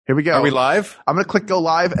Here we go. Are we live? I'm going to click go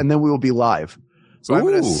live, and then we will be live. So I'm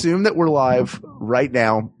going to assume that we're live right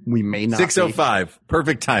now. We may not 6:05.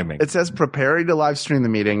 Perfect timing. It says preparing to live stream the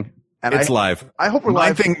meeting. And it's live. I hope we're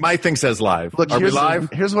live. My thing says live. Look, are we live?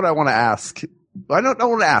 Here's what I want to ask. I don't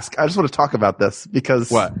want to ask. I just want to talk about this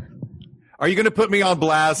because... What? Are you going to put me on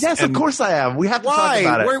blast? Yes, of course I am. We have to talk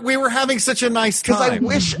about it. We were having such a nice time.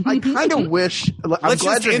 Because I kind of wish... Let's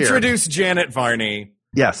just introduce Janet Varney.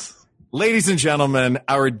 Yes. Ladies and gentlemen,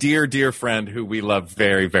 our dear, dear friend who we love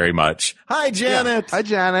very, very much. Hi, Janet. Yeah. Hi,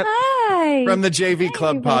 Janet. Hi. From the JV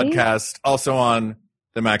Club everybody. podcast, also on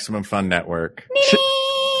the Maximum Fun Network.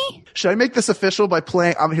 Should I make this official by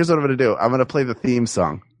playing? Here's what I'm going to do. I'm going to play the theme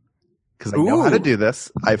song because I know how to do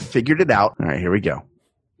this. I've figured it out. All right, here we go.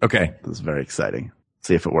 Okay. This is very exciting.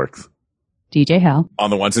 See if it works. DJ Hal. On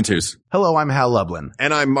the ones and twos. Hello, I'm Hal Lublin.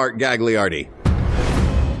 And I'm Mark Gagliardi.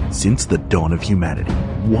 Since the dawn of humanity,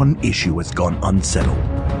 one issue has gone unsettled.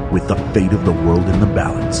 With the fate of the world in the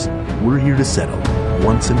balance, we're here to settle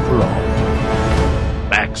once and for all.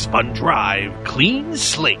 MaxFun Drive Clean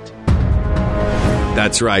Slate.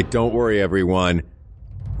 That's right. Don't worry, everyone.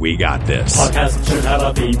 We got this. Podcast should have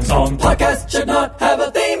a theme song. Podcast should not have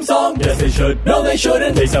a theme song. Yes, they should. No, they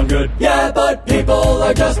shouldn't. They sound good. Yeah, but people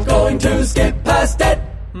are just going to skip past it.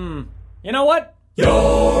 You know what?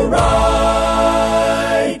 You're right.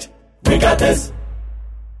 We got this.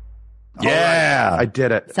 Yeah. I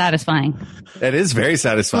did it. Satisfying. It is very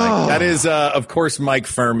satisfying. That is, of course, Mike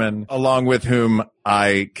Furman, along with whom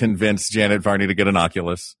I convinced Janet Varney to get an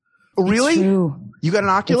Oculus. Oh, really? It's true. You got an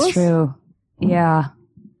Oculus? It's true. Yeah.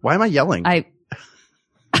 Why am I yelling? I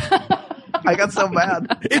got so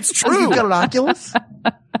mad. It's true. You got an Oculus?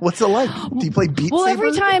 What's it like? Do you play Beat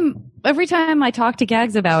Saber? every time I talk to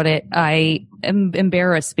Gags about it, I am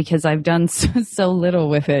embarrassed because I've done so little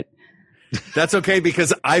with it. That's okay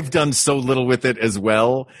because I've done so little with it as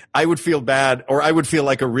well. I would feel bad or I would feel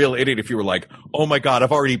like a real idiot if you were like, oh my God,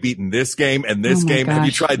 I've already beaten this game and this game. Gosh, have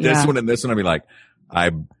you tried this one and this one? I'd be like,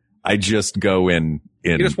 I just go in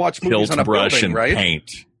you just watch movies on a brush building, and right?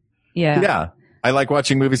 paint. Yeah. Yeah. I like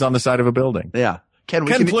watching movies on the side of a building. Yeah. Ken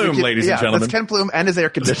Plume, ladies and gentlemen. That's Ken Plume and his air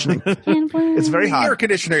conditioning. Ken Plume. It's very The hot. air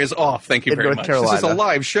conditioner is off. Thank you In very North much. Carolina. This is a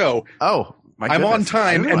live show. Oh, my I'm goodness. on time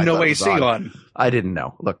I and didn't no realize that AC was on. I didn't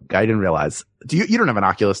know. Look, I didn't realize. You don't have an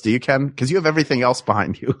Oculus, do you, Ken? Because you have everything else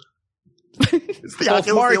behind you. Is the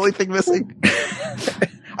Oculus Mark- the only thing missing?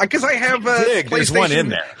 Because I have a Dig, there's one in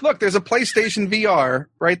there. Look, there's a PlayStation VR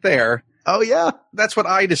right there. Oh, yeah. That's what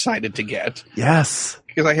I decided to get. Yes.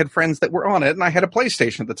 Because I had friends that were on it, and I had a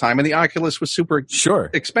PlayStation at the time, and the Oculus was super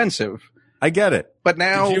expensive. I get it. But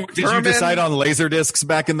now, Did you decide on laser discs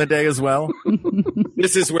back in the day as well?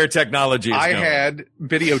 This is where technology is I going. had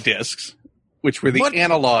video discs, which were the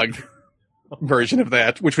analog version of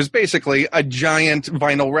that, which was basically a giant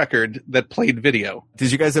vinyl record that played video.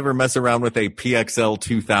 Did you guys ever mess around with a PXL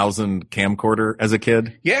 2000 camcorder as a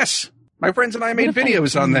kid? Yes. My friends and I made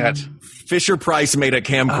videos on that. Fisher Price made a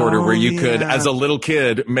camcorder where you could, as a little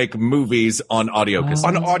kid, make movies on audio cassettes.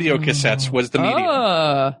 On audio cassettes was the medium.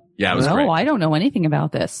 Yeah, it was great. I don't know anything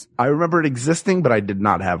about this. I remember it existing, but I did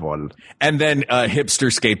not have one. And then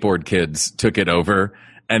hipster skateboard kids took it over,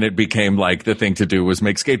 and it became like the thing to do was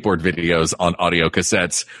make skateboard videos on audio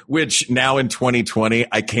cassettes, which now in 2020,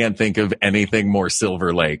 I can't think of anything more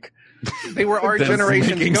Silver Lake. They were our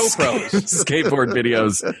generation's making GoPros. Skateboard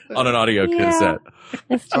videos on an audio cassette.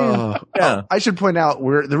 That's true. Yeah. I should point out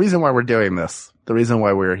the reason why we're doing this, the reason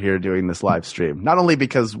why we're here doing this live stream, not only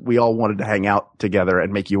because we all wanted to hang out together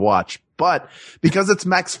and make you watch, but because it's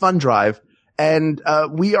Max Fun Drive and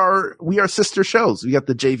we are sister shows. We got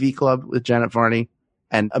the JV Club with Janet Varney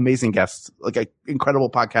and amazing guests, like an incredible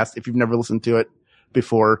podcast. If you've never listened to it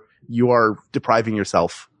before, you are depriving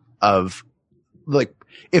yourself of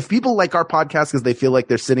if people like our podcast because they feel like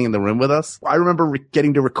they're sitting in the room with us. I remember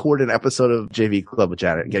getting to record an episode of JV Club with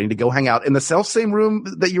Janet, getting to go hang out in the same room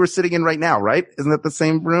that you were sitting in right now, right? Isn't that the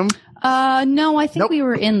same room? No, I think we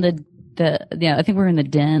were in I think we're in the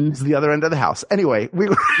den. It's the other end of the house. Anyway,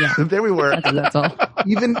 there we were. That's all.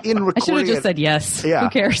 Even in recording I should have just said yes. Yeah. Who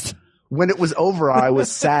cares? When it was over, I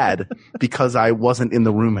was sad because I wasn't in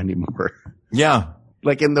the room anymore. Yeah.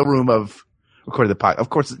 Like in the room of recording the podcast. Of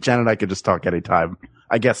course, Janet and I could just talk anytime.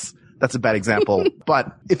 I guess that's a bad example,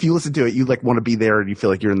 but if you listen to it, you want to be there and you feel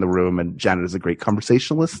like you're in the room, and Janet is a great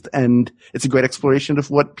conversationalist, and it's a great exploration of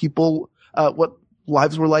what what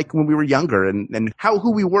lives were like when we were younger and how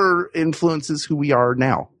who we were influences who we are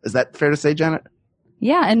now. Is that fair to say, Janet?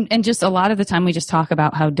 Yeah. And just a lot of the time we just talk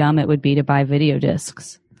about how dumb it would be to buy video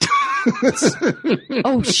discs. Sorry.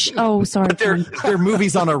 But they're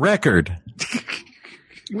movies on a record.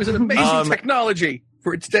 It was an amazing technology.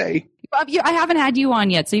 for its day. I haven't had you on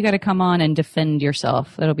yet, so you got to come on and defend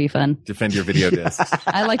yourself. That'll be fun. Defend your video discs.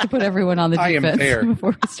 I like to put everyone on the defense I am there.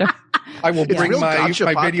 before we start. I will bring real my gotcha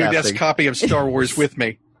video disc podcasting. copy of Star Wars with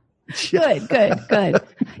me. Good.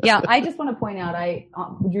 Yeah, I just want to point out I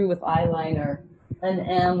drew with eyeliner an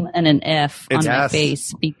M and an F on my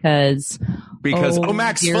face because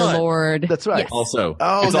Max dear Fun. Lord. That's right. Yes. Also,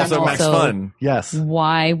 Oh, it's also Max also- Fun. Yes.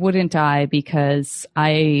 Why wouldn't I? Because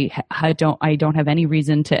I don't have any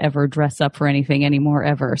reason to ever dress up for anything anymore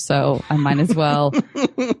ever. So I might as well.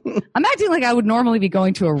 I'm acting like I would normally be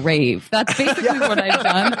going to a rave. That's basically what I've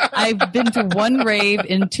done. I've been to one rave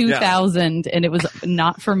in 2000 and it was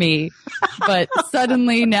not for me. But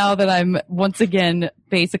suddenly now that I'm once again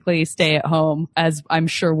basically stay at home, as I'm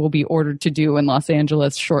sure will be ordered to do in Los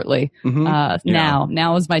Angeles shortly.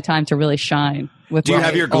 Now is my time to really shine. With Do you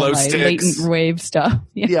have your glow all my sticks? latent rave stuff?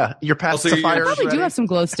 Yeah, your pacifier. I probably do have some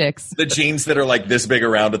glow sticks. The jeans that are like this big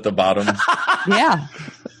around at the bottom. Yeah.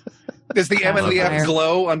 Does the M and the F fire.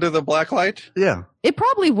 glow under the black light? Yeah. It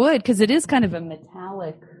probably would, because it is kind of a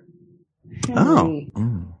metallic. Oh.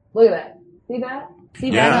 Look at that. See that?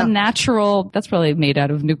 See that unnatural? That's probably made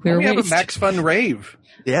out of nuclear We have a waste. MaxFun rave.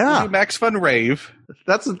 Yeah. MaxFun rave.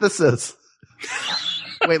 That's what this is.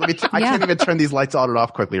 Wait, let me. I can't even turn these lights on and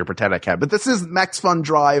off quickly or pretend I can. But this is MaxFun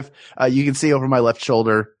Drive. You can see over my left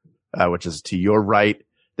shoulder, which is to your right,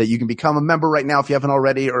 that you can become a member right now if you haven't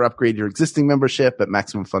already, or upgrade your existing membership at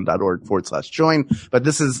MaximumFun.org/join. But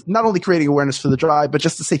this is not only creating awareness for the drive, but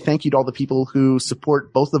just to say thank you to all the people who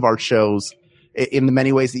support both of our shows in the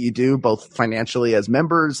many ways that you do, both financially as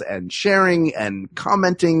members and sharing and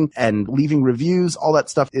commenting and leaving reviews. All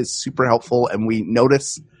that stuff is super helpful, and we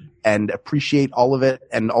notice and appreciate all of it,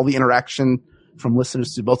 and all the interaction from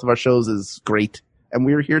listeners to both of our shows is great. And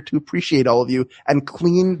we're here to appreciate all of you and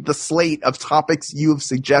clean the slate of topics you have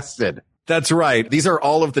suggested. That's right. These are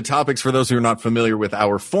all of the topics for those who are not familiar with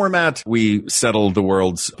our format. We settle the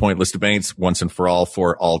world's pointless debates once and for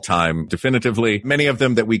all time, definitively. Many of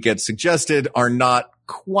them that we get suggested are not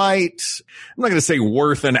quite, I'm not going to say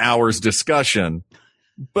worth an hour's discussion,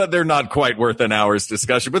 but they're not quite worth an hour's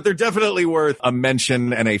discussion, but they're definitely worth a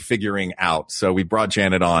mention and a figuring out. So we brought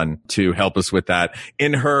Janet on to help us with that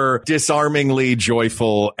in her disarmingly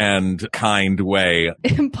joyful and kind way.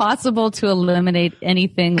 Impossible to eliminate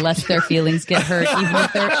anything lest their feelings get hurt, even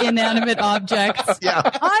if they're inanimate objects. Yeah.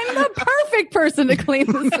 I'm the perfect person to clean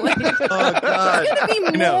the slate. Oh, God. There's going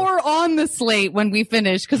to be more on the slate when we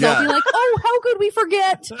finish, because I'll be like, oh, how could we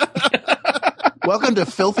forget? Welcome to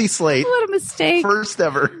Filthy Slate. What a mistake. First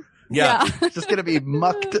ever. Yeah. It's just going to be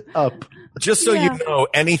mucked up. Just so you know,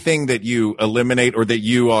 anything that you eliminate or that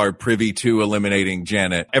you are privy to eliminating,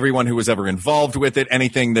 Janet, everyone who was ever involved with it,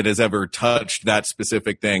 anything that has ever touched that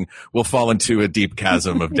specific thing will fall into a deep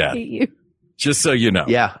chasm of death. I hate you. Just so you know.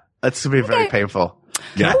 Yeah. That's going to be very painful.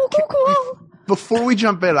 Yeah. Cool. Before we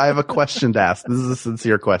jump in, I have a question to ask. This is a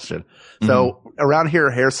sincere question. So around here,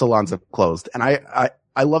 hair salons have closed, and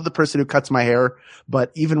I love the person who cuts my hair,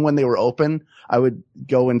 but even when they were open, I would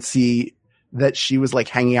go and see that she was like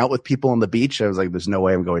hanging out with people on the beach. I was like, there's no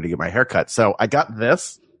way I'm going to get my hair cut. So I got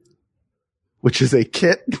this, which is a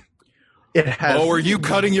kit. It has. Oh, are you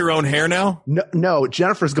cutting your own hair now? No,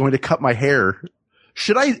 Jennifer's going to cut my hair.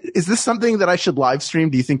 Is this something that I should live stream?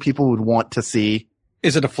 Do you think people would want to see?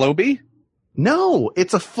 Is it a Flowbee? No,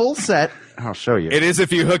 it's a full set. I'll show you. It is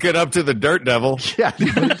if you hook it up to the Dirt Devil. Yeah,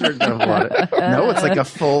 no, it's like a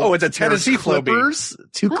full. Oh, it's a Tennessee there's clippers,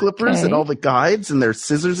 two clippers, and all the guides, and there's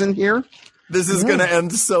scissors in here. This is going to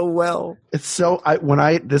end so well. It's so.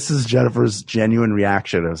 This is Jennifer's genuine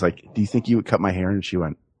reaction. I was like, "Do you think you would cut my hair?" And she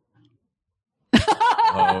went,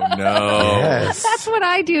 "Oh no!" Yes. That's what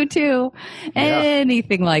I do too.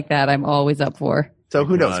 Anything like that, I'm always up for. So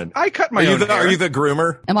who knows? I cut my own hair. Are you the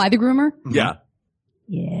groomer? Am I the groomer? Yeah.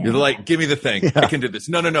 Yeah. You're like, give me the thing. I can do this.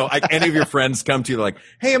 No. Any of your friends come to you like,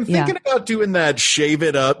 hey, I'm thinking about doing that. Shave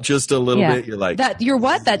it up just a little bit. You're like, you're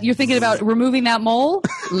what? That you're thinking about removing that mole?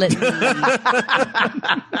 Let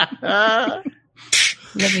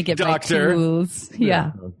me get Doctor. my tools.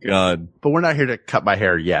 Yeah. Oh God. But we're not here to cut my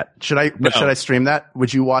hair yet. Should I stream that?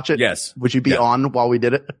 Would you watch it? Yes. Would you be on while we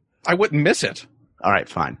did it? I wouldn't miss it. All right,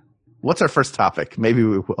 fine. What's our first topic? Maybe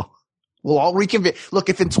we will. We'll all reconvene. Look,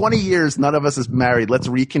 if in 20 years none of us is married, let's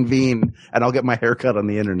reconvene and I'll get my hair cut on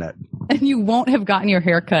the internet. And you won't have gotten your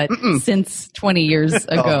hair cut since 20 years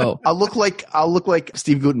ago. I'll look like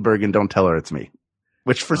Steve Gutenberg and Don't Tell Her It's Me,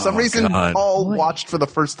 which for some reason Paul watched for the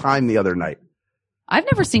first time the other night. I've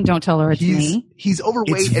never seen Don't Tell Her It's Me. He's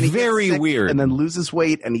overweight It's and he's very weird. And then loses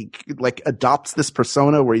weight and he like adopts this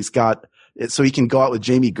persona where he's got so he can go out with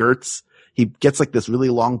Jamie Gertz. He gets like this really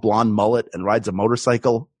long blonde mullet and rides a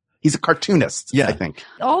motorcycle. He's a cartoonist, I think.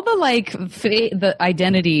 All the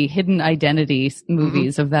hidden identity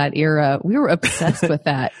movies of that era, we were obsessed with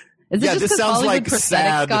that. Is it just because Hollywood like prosthetics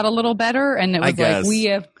sad. got a little better and it was like, we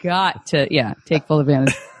have got to, take full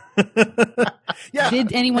advantage.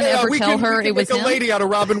 Did anyone ever tell her it was a him? lady out of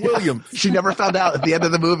Robin Williams? She never found out at the end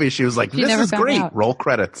of the movie. She was like, this is great. Out. Roll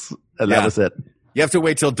credits. And that was it. You have to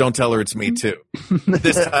wait till Don't Tell Her It's Me, too.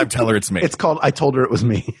 This time, tell her it's me. It's called I Told Her It Was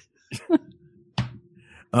Me.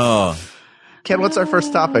 Oh. Ken, what's our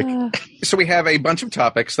first topic? So we have a bunch of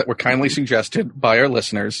topics that were kindly suggested by our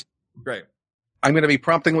listeners. Great. I'm going to be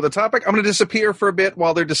prompting with a topic. I'm going to disappear for a bit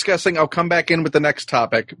while they're discussing. I'll come back in with the next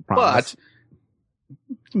topic. Promise.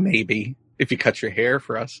 But maybe if you cut your hair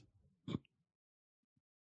for us.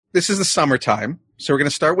 This is the summertime. So we're going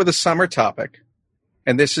to start with a summer topic.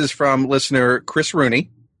 And this is from listener Chris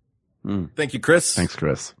Rooney. Thank you, Chris. Thanks,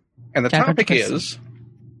 Chris. And the topic is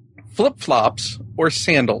flip-flops or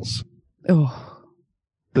sandals. Oh.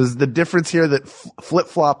 There's the difference here that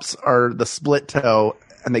flip-flops are the split toe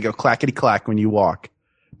and they go clackety-clack when you walk.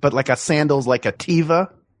 But like a sandal's like a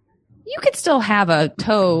Tiva. You could still have a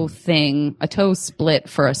toe split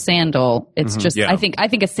for a sandal. It's just, I think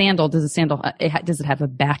a sandal, does it have a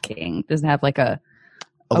backing? Does it have like a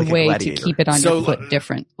way to keep it on your foot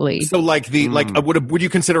differently? So like would you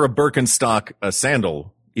consider a Birkenstock a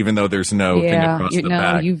sandal? Even though there's no thing across the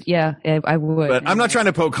back. I would. But I'm not trying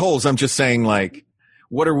to poke holes. I'm just saying, like,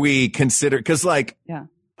 what are we consider? Because, like,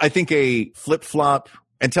 I think a flip flop.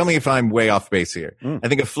 And tell me if I'm way off base here. I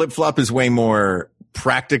think a flip flop is way more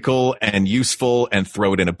practical and useful, and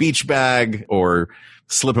throw it in a beach bag or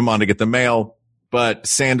slip them on to get the mail. But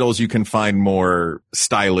sandals, you can find more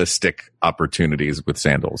stylistic opportunities with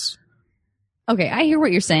sandals. Okay, I hear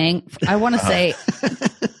what you're saying. I want to say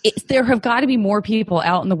there have got to be more people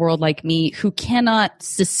out in the world like me who cannot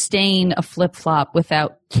sustain a flip-flop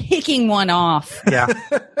without kicking one off. Yeah.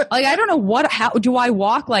 Like, I don't know how do I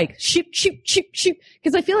walk like shoot,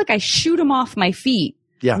 because I feel like I shoot them off my feet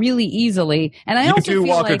really easily. And I also do feel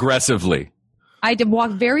walk like aggressively. I did walk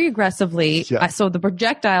very aggressively, so the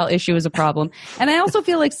projectile issue is a problem. And I also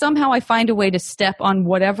feel like somehow I find a way to step on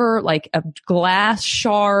whatever, like a glass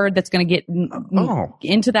shard that's going to get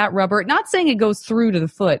into that rubber. Not saying it goes through to the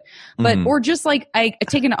foot, but or just like I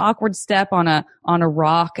take an awkward step on a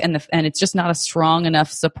rock and it's just not a strong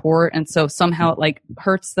enough support, and so somehow it like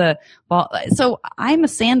hurts the ball. So I'm a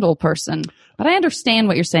sandal person. But I understand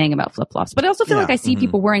what you're saying about flip-flops. But I also feel like I see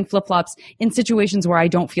people wearing flip-flops in situations where I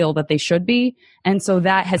don't feel that they should be. And so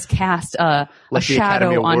that has cast a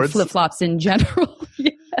shadow on flip-flops in general.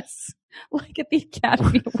 Yes. Like at the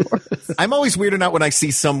Academy Awards. I'm always weirded out when I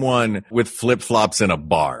see someone with flip-flops in a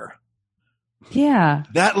bar. Yeah.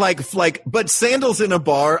 That but sandals in a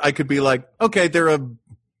bar, I could be like, okay, they're a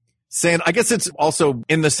I guess it's also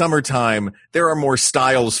in the summertime, there are more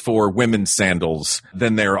styles for women's sandals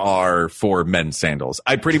than there are for men's sandals.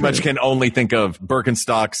 I pretty much can only think of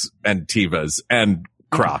Birkenstocks and Tivas and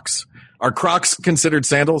Crocs. Are Crocs considered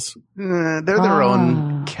sandals? They're their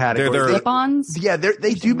own category. They're slip-ons? Yeah,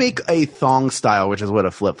 they do make a thong style, which is what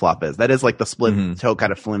a flip-flop is. That is like the split toe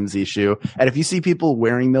kind of flimsy shoe. And if you see people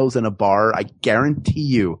wearing those in a bar, I guarantee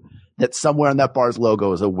you that somewhere on that bar's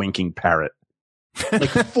logo is a winking parrot. Like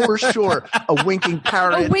for sure, a winking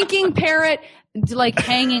parrot. A winking parrot, like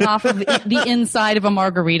hanging off of the inside of a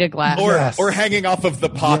margarita glass, or hanging off of the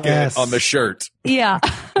pocket on the shirt. Yeah,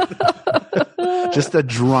 just a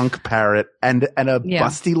drunk parrot, and a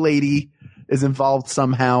busty lady is involved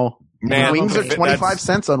somehow. Man, wings are 25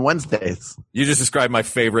 cents on Wednesdays. You just described my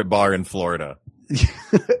favorite bar in Florida.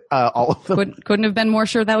 All of them couldn't have been more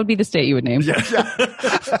sure that would be the state you would name. Yeah.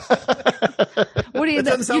 What do you? You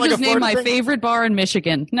just named my favorite bar in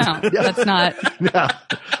Michigan. No, that's not. Yeah.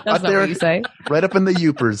 That's not what you say. Right up in the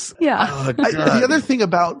Yoopers. Yeah. The other thing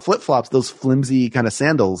about flip flops, those flimsy kind of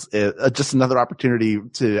sandals, just another opportunity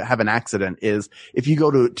to have an accident is if you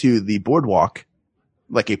go to the boardwalk.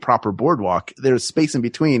 Like a proper boardwalk, there's space in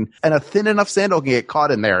between, and a thin enough sandal can get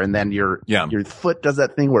caught in there, and then your foot does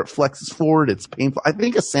that thing where it flexes forward. It's painful. I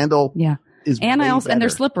think a sandal is and they're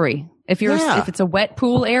slippery. If it's a wet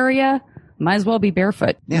pool area, might as well be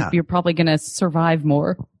barefoot. Yeah. You're probably going to survive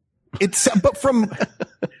more. But from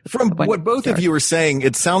what both of you are saying,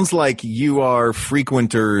 it sounds like you are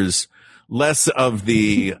frequenters less of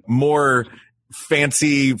the more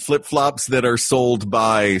fancy flip flops that are sold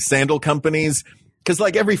by sandal companies. Because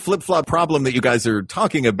like every flip-flop problem that you guys are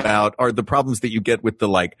talking about are the problems that you get with the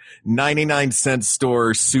like 99-cent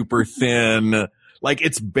store, super thin, Like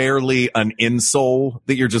it's barely an insole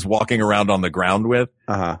that you're just walking around on the ground with.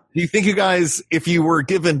 Uh-huh. Do you think you guys, if you were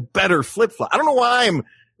given better flip-flop, I don't know why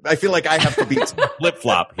I feel like I have to beat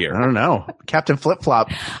flip-flop here. I don't know. Captain Flip-Flop.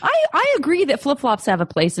 I agree that flip-flops have a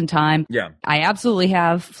place in time. Yeah. I absolutely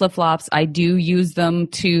have flip-flops. I do use them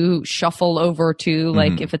to shuffle over to,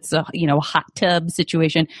 like, if it's a, a hot tub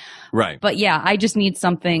situation. Right. But yeah, I just need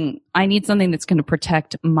something that's going to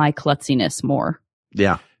protect my klutziness more.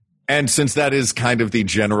 Yeah. And since that is kind of the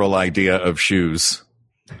general idea of shoes,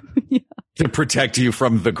 to protect you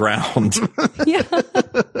from the ground,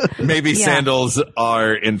 maybe sandals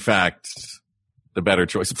are in fact the better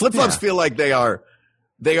choice. Flip-flops feel like they are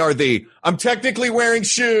I'm technically wearing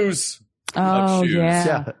shoes. Oh, shoes.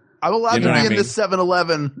 yeah. I'm allowed You know to what be I in mean? this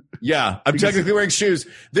 7-Eleven. Yeah, I'm technically wearing shoes.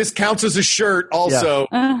 This counts as a shirt also.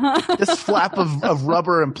 This flap of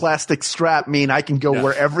rubber and plastic strap mean I can go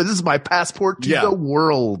wherever. This is my passport to the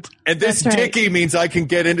world. And this That's right. dickie means I can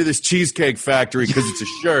get into this cheesecake factory because it's a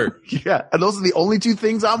shirt. Yeah. And those are the only two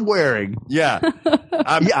things I'm wearing. Yeah.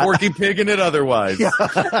 I'm Porky Pigging it otherwise. Yeah.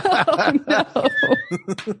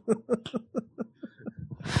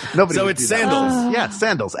 Nobody So would it's do that. sandals. Yeah,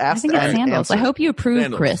 sandals. I Asked think it's and sandals. answered. I hope you approve,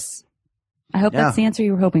 Sandals. Chris. I hope that's the answer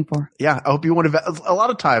you were hoping for. Yeah, I hope you want to. A lot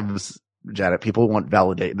of times, Janet, people want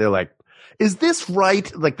validate. They're like, "Is this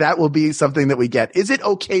right?" Like that will be something that we get. Is it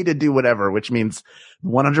okay to do whatever? Which means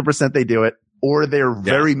 100% they do it, or they're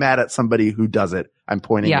very mad at somebody who does it. I'm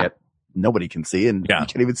pointing at nobody can see, and you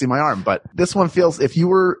can't even see my arm. But this one feels. If you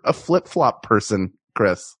were a flip flop person,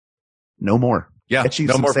 Chris, no more. Yeah, Get you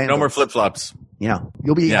no some more sandals. flip-flops. Yeah,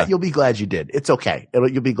 you'll be glad you did. It's okay.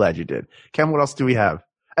 You'll be glad you did. Ken, what else do we have?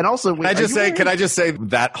 And also, Can I just say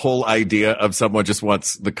that whole idea of someone just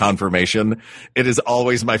wants the confirmation? It is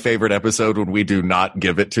always my favorite episode when we do not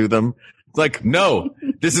give it to them. It's like, no,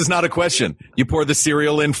 this is not a question. You pour the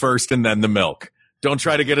cereal in first and then the milk. Don't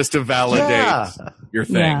try to get us to validate your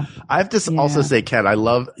thing. Yeah. I have to also say, Ken, I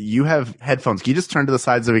love you have headphones. Can you just turn to the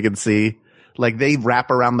side so we can see? Like they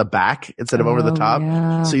wrap around the back instead of over the top.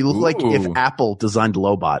 Yeah. So you look like if Apple designed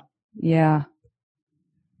Lobot. Yeah.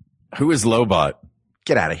 Who is Lobot?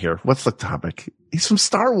 Get out of here. What's the topic? He's from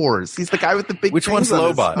Star Wars. He's the guy with the big. Which one's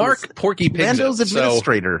Lobot? Mark Porky Pigs. Lando's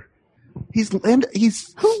administrator. He's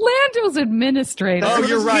Lando's administrator. Oh,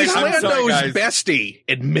 you're right. He's I'm sorry, Lando's guys. bestie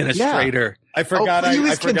administrator. I forgot. he I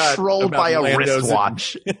was forgot controlled about by a Lando's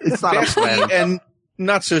wristwatch. It's not a Bestie friend. and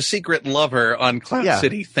not so secret lover on Cloud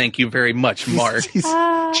City. Thank you very much, Mark. He's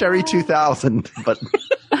Cherry 2000, but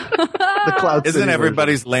the Cloud City. Isn't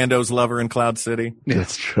everybody's Lando's lover in Cloud City?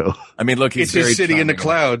 That's true. I mean, look, he's It's very his city in the charming.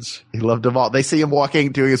 clouds. He loved them all. They see him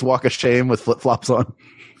doing his walk of shame with flip flops on.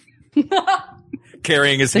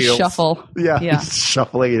 Carrying his The heels. shuffle. Yeah, Yeah. he's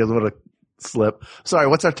shuffling. He doesn't want to slip. Sorry,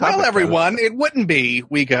 what's our topic? Well, everyone, it wouldn't be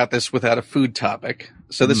We Got This without a food topic.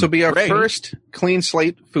 So this will be our great. first clean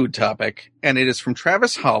slate food topic, and it is from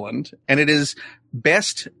Travis Holland, and it is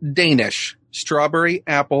best Danish, strawberry,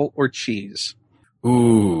 apple, or cheese.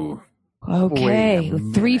 Ooh. Okay. Wait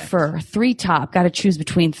a Three top. Got to choose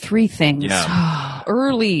between three things. Yeah.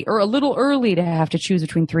 Early or a little early to have to choose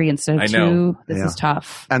between three instead of I two. know. This Yeah. is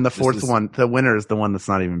tough. And the fourth is- one, the winner is the one that's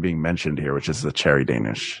not even being mentioned here, which is the cherry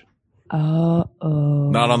Danish. Oh.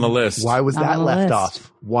 Not on the list. Why was Not that on the left list.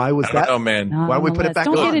 off? Why was I don't that? know, man. Why we put it back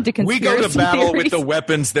Don't on? get into We go to conspiracy battle with theories. the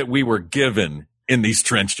weapons that we were given in these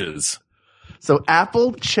trenches. So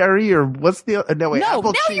apple, cherry, or what's the? No, wait. No, apple,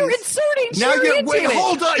 now cheese. you're inserting Now cherry you into wait, it.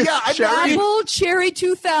 hold on. Yeah, I Cherry. Apple Cherry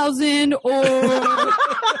 2000 or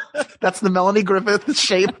That's the Melanie Griffith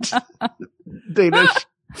shaped Danish.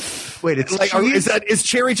 Wait, it's like, cheese? is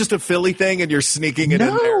cherry just a Philly thing, and you're sneaking it in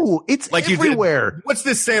there? No, it's Like you did- everywhere. What's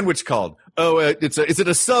this sandwich called? Oh, is it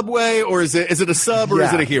a Subway or is it a sub or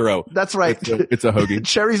is Yeah. it a hero? That's right. It's a hoagie.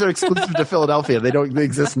 Cherries are exclusive to Philadelphia. They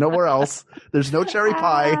exist nowhere else. There's no cherry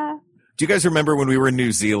pie. Do you guys remember when we were in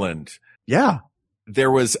New Zealand? Yeah.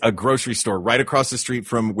 There was a grocery store right across the street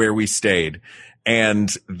from where we stayed.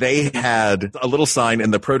 And they had a little sign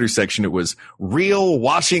in the produce section. It was real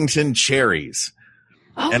Washington cherries.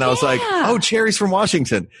 And I was like, oh, cherries from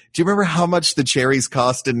Washington. Do you remember how much the cherries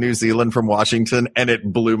cost in New Zealand from Washington? And it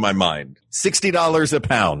blew my mind. $60 a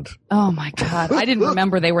pound. Oh my God. I didn't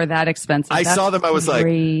remember they were that expensive. I That's saw them. I was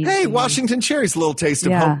crazy. like, hey, Washington cherries, a little taste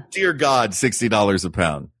of Yeah. home. Dear God, $60 a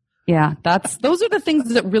pound. Yeah, those are the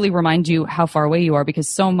things that really remind you how far away you are, because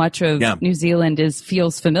so much of New Zealand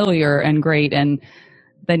feels familiar and great, and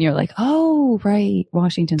then you're like, oh, right,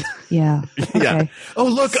 Washington. Yeah. Okay. Yeah. Oh,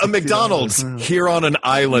 look, a McDonald's here on an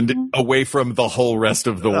island away from the whole rest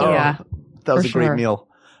of the world. Yeah. That was For a great sure. meal.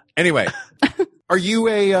 Anyway, are you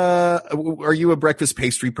a breakfast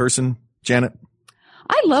pastry person, Janet?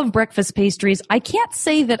 I love breakfast pastries. I can't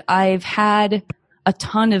say that I've had a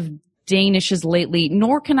ton of Danishes lately,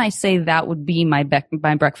 nor can I say that would be my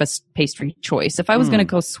breakfast pastry choice. If I was going to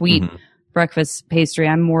go sweet breakfast pastry,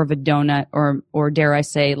 I'm more of a donut or dare I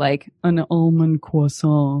say like an almond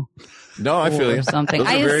croissant. No, I feel you. Something.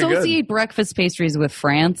 I associate breakfast pastries with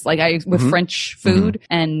France, with French food,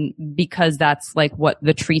 and because that's like what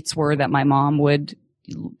the treats were that my mom would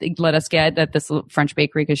let us get at this French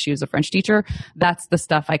bakery because she was a French teacher. That's the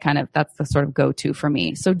stuff that's the sort of go-to for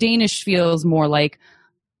me. So Danish feels more like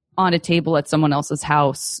on a table at someone else's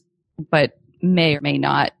house, but may or may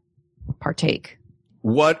not partake.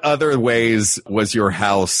 What other ways was your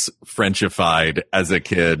house Frenchified as a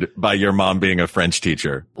kid by your mom being a French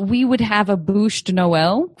teacher? We would have a bûche de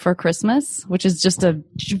Noël for Christmas, which is just a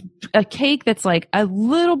cake that's like a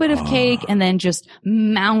little bit of cake and then just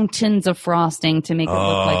mountains of frosting to make it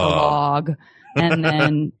look like a log. And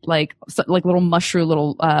then like little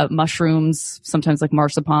mushrooms, sometimes like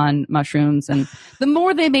marzipan mushrooms. And the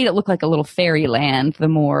more they made it look like a little fairyland, the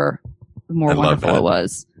more wonderful it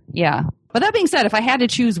was. Yeah. But that being said, if I had to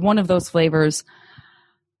choose one of those flavors,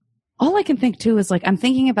 all I can think too is like, I'm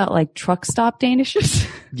thinking about like truck stop Danishes.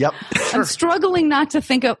 Yep. Sure. I'm struggling to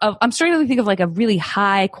think of like a really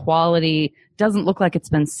high quality, doesn't look like it's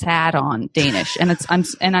been sat on Danish. And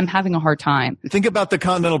I'm having a hard time. Think about the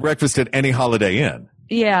continental breakfast at any Holiday Inn.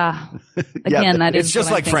 Yeah. Again, that is it's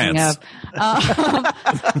just like France.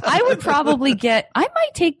 I would probably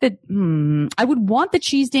I would want the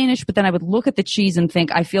cheese Danish, but then I would look at the cheese and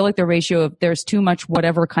think, I feel like the ratio of there's too much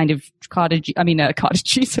whatever kind of cottage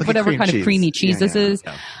cheese, like whatever kind of creamy cheese this is.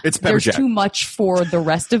 Yeah. It's pepper There's jack. too much for the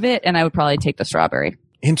rest of it, and I would probably take the strawberry.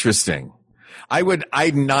 Interesting. I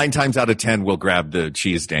 9 times out of 10 will grab the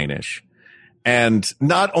cheese Danish. And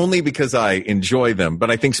not only because I enjoy them,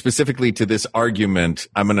 but I think specifically to this argument,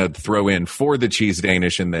 I'm going to throw in for the cheese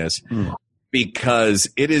Danish in this because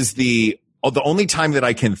it is the only time that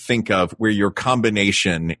I can think of where your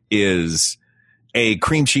combination is a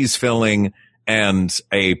cream cheese filling and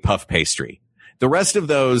a puff pastry. The rest of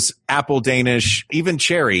those, apple Danish, even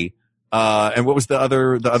cherry, and what was the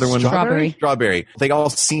other one? Strawberry. They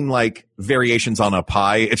all seem like variations on a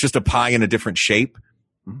pie. It's just a pie in a different shape.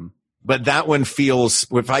 Mm-hmm. But that one feels,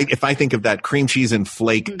 if I think of that cream cheese and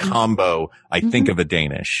flake combo, I think of a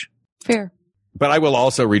Danish. Fair. But I will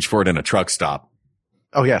also reach for it in a truck stop.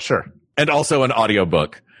 Oh yeah, sure. And also an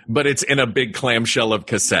audiobook, but it's in a big clamshell of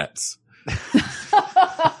cassettes.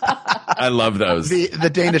 I love those. The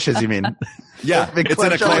Danishes, you mean? Yeah. Big it's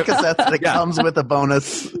in a cassette that comes with a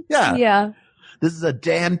bonus. Yeah. Yeah. This is a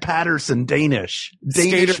Dan Patterson Danish.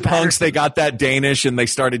 Skater punks, they got that Danish and they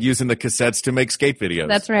started using the cassettes to make skate videos.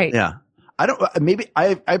 That's right. Yeah.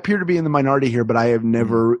 I appear to be in the minority here, but I have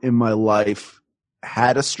never in my life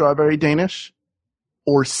had a strawberry Danish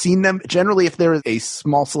or seen them. Generally, if there is a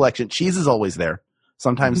small selection, cheese is always there.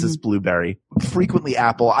 Sometimes it's blueberry, frequently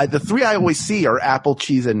apple. The 3 I always see are apple,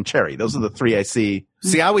 cheese, and cherry. Those are the 3 I see.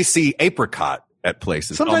 See, I always see apricot at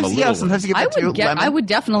places. Sometimes, sometimes you get that too. I would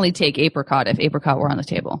definitely take apricot if apricot were on the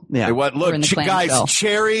table. Yeah. Hey, what? Look, guys,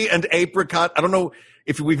 cherry and apricot. I don't know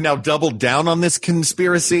if we've now doubled down on this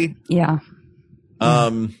conspiracy. Yeah.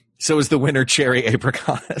 So is the winner cherry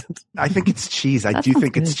apricot? I think it's cheese. I do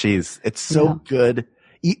think it's cheese. It's so good.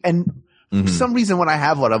 And for some reason when I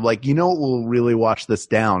have one, I'm like, what will really wash this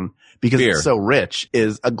down because it's so rich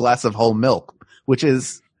is a glass of whole milk, which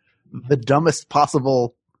is the dumbest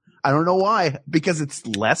possible. I don't know why, because it's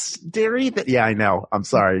less dairy. Yeah, I know. I'm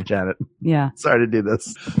sorry, Janet. Yeah. Sorry to do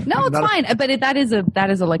this. No, it's fine. But it's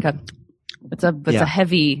a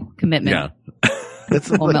heavy commitment. Yeah.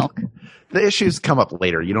 It's whole milk. The issues come up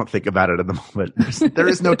later. You don't think about it at the moment. There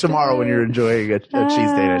is no tomorrow when you're enjoying a cheese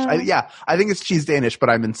Danish. I think it's cheese Danish,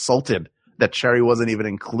 but I'm insulted that cherry wasn't even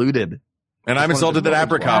included. And I'm insulted that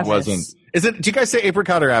apricot wasn't. Do you guys say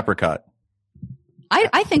apricot or apricot?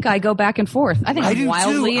 I think I go back and forth. I think I'm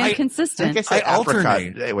wildly inconsistent. I think I say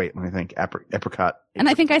alternate. Wait, let me think. Apricot. And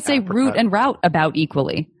I think I say root and route about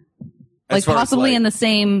equally. Like possibly in the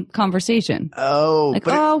same conversation. Oh.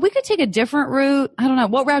 We could take a different route. I don't know.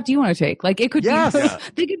 What route do you want to take? Like it could be,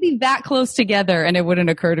 they could be that close together and it wouldn't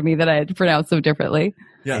occur to me that I had to pronounce them differently.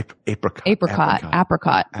 Yeah. Apricot.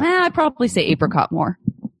 I'd probably say apricot more.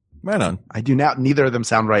 Right on. I do now. Neither of them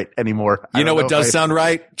sound right anymore. You know what does sound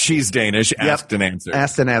right? Cheese Danish. Asked and answered.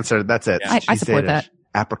 Asked and answered. That's it. Yeah. I support Danish.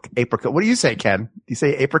 that. Apricot. What do you say, Ken? Do you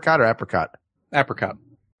say apricot or apricot? Apricot.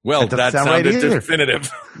 Well, that sounded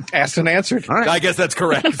definitive. Asked and answered. All right. I guess that's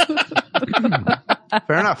correct.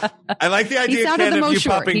 Fair enough. I like the idea, Ken, of you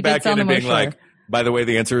popping back in and being like, By the way,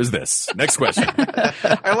 the answer is this. Next question.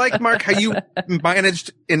 I like, Mark, how you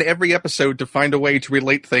managed in every episode to find a way to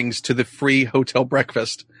relate things to the free hotel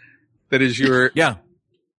breakfast that is your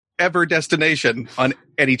ever destination on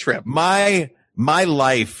any trip. My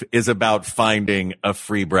life is about finding a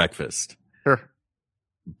free breakfast. Sure.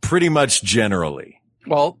 Pretty much generally.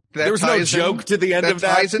 Well, there was no joke to the end of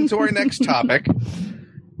that. Ties into our next topic.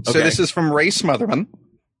 So this is from Ray Smotherman.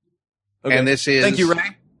 Okay. And this is... Thank you,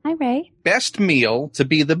 Ray. Hi, Ray. Best meal to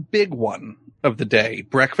be the big one of the day.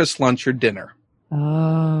 Breakfast, lunch, or dinner.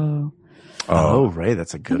 Oh. Oh, Ray,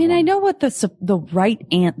 that's a good one. I know what the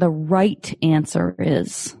right answer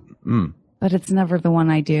is, but it's never the one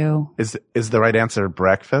I do. Is the right answer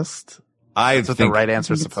breakfast? That's what the right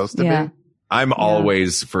answer is supposed to be? I'm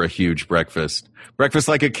always for a huge breakfast. Breakfast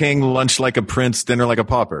like a king, lunch like a prince, dinner like a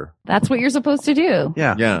pauper. That's what you're supposed to do.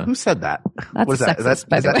 Yeah. Who said that? That's what is sexist, that?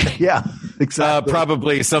 by the way. Yeah, exactly.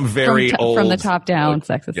 Probably some very old. From the top down,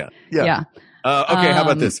 sexist. Yeah. Okay, how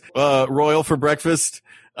about this? Royal for breakfast,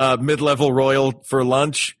 mid-level royal for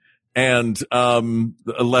lunch, and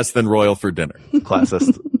less than royal for dinner.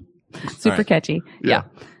 Classist. Super catchy. Yeah.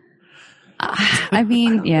 I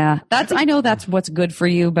mean, I know that's what's good for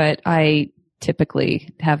you, but I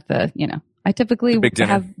typically have have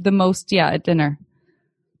the most, at dinner.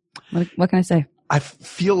 What can I say? I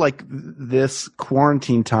feel like this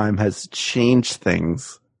quarantine time has changed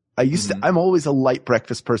things. I'm always a light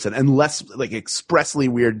breakfast person, unless like expressly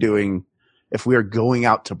if we are going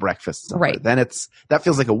out to breakfast somewhere. Right. Then that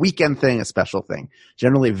feels like a weekend thing, a special thing.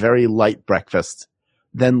 Generally very light breakfast.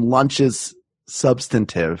 Then lunch is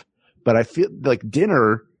substantive, but I feel like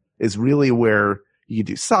dinner is really where you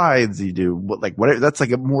do sides, you do whatever. That's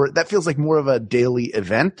like that feels like more of a daily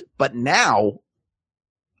event. But now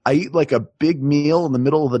I eat like a big meal in the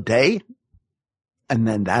middle of the day, and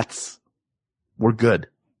then we're good.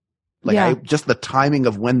 Just the timing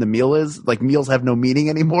of when the meal is, like, meals have no meaning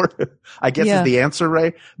anymore, I guess is the answer,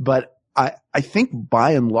 Ray. But I think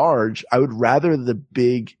by and large, I would rather the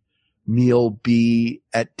big meal be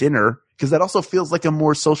at dinner, because that also feels like a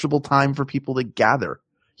more sociable time for people to gather.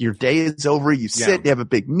 Your day is over, you sit, you have a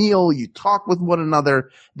big meal, you talk with one another.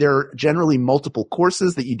 There are generally multiple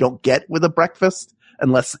courses that you don't get with a breakfast,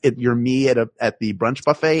 unless you're me at the brunch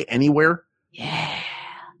buffet anywhere. Yeah.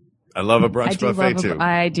 I love a brunch buffet too.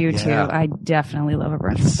 I do too. I definitely love a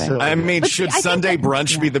brunch buffet. Should Sunday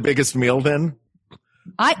brunch be the biggest meal then?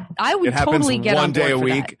 I would totally get on board one day a for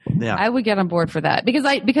week. That. Yeah. I would get on board for that because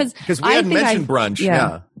we had mentioned brunch.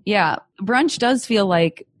 Yeah. Brunch does feel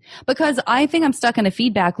like, because I think I'm stuck in a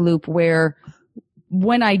feedback loop where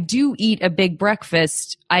when I do eat a big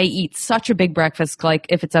breakfast, I eat such a big breakfast, like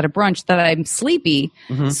if it's at a brunch, that I'm sleepy.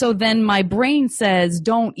 Mm-hmm. So then my brain says,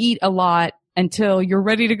 don't eat a lot until you're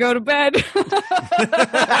ready to go to bed.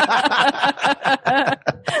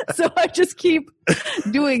 So I just keep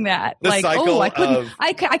doing that.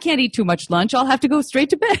 I can't eat too much lunch. I'll have to go straight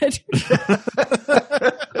to bed.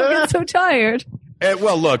 I get so tired.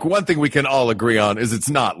 Well, look, one thing we can all agree on is it's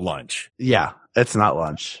not lunch. Yeah, it's not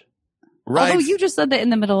lunch. Right. Although you just said that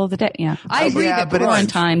in the middle of the day. Yeah. I agree that porn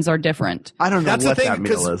times are different. I don't know what that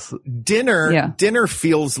meal is. Dinner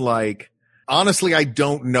feels like, honestly, I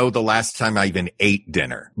don't know the last time I even ate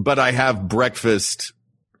dinner, but I have breakfast,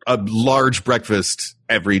 a large breakfast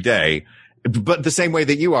every day. But the same way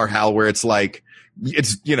that you are, Hal, where it's like,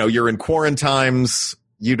 you're in quarantines.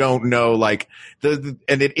 You don't know,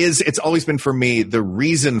 it's always been for me, the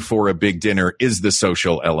reason for a big dinner is the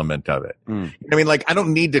social element of it. Mm. I mean, I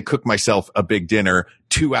don't need to cook myself a big dinner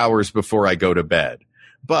 2 hours before I go to bed.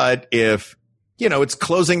 But if, it's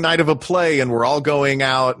closing night of a play and we're all going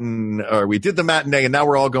out or we did the matinee and now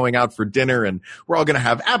we're all going out for dinner and we're all going to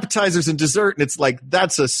have appetizers and dessert. And it's like,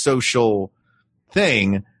 that's a social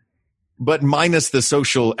thing. But minus the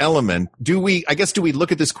social element, do we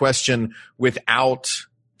look at this question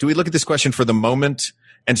do we look at this question for the moment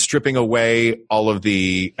and stripping away all of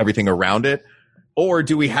everything around it? Or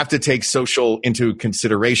do we have to take social into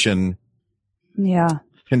consideration? Yeah.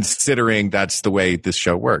 Considering that's the way this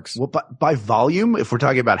show works. Well, by volume, if we're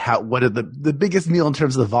talking about what are the biggest meal in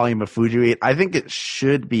terms of the volume of food you eat, I think it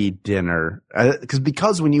should be dinner.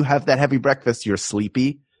 Because when you have that heavy breakfast, you're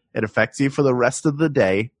sleepy. It affects you for the rest of the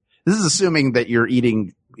day. This is assuming that you're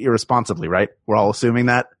eating irresponsibly, right? We're all assuming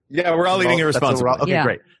that. Yeah, we're all eating irresponsibly. Okay,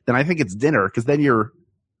 great. Then I think it's dinner, because then you're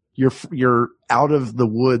out of the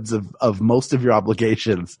woods of most of your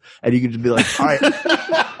obligations, and you can just be like, all right,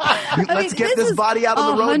 let's get this body out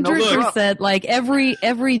of the road. 100%. Like every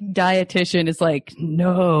dietitian is like,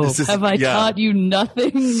 no, have I taught you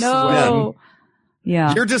nothing? No.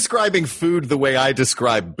 Yeah. You're describing food the way I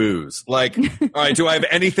describe booze. Like, all right, do I have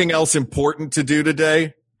anything else important to do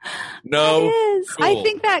today? No. It is. Cool. I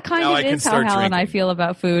think that kind Now of I can is how start Hal and I drinking. feel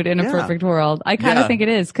about food in a perfect world. I kind of think it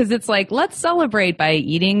is because it's like, let's celebrate by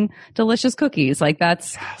eating delicious cookies. Like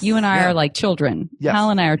that's, you and I are like children. Yes. Hal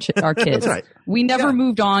and I are our kids. That's right. We never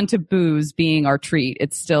moved on to booze being our treat.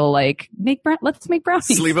 It's still like, let's make brownies.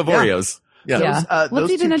 Sleeve of Oreos. Yeah. Yeah. Those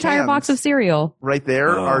Let's eat an two entire cans box of cereal. right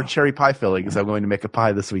there are cherry pie fillings. I'm going to make a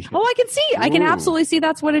pie this weekend. Oh, I can see. I can Ooh. absolutely see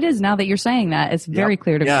that's what it is now that you're saying that. It's very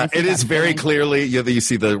clear to me. Yeah, I see it is that very feeling. clearly. You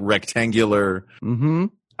see the rectangular. Mm-hmm.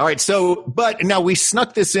 All right, so, but now we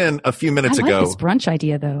snuck this in a few minutes I ago. like this brunch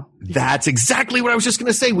idea though. That's exactly what I was just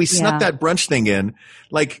going to say. We snuck that brunch thing in.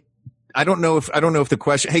 Like, I don't know if the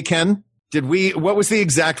question, hey, Ken, what was the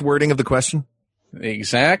exact wording of the question? The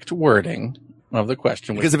exact wording of the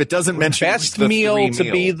question was, Because if it doesn't mention best the meal three to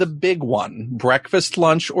be meals. the big one, breakfast,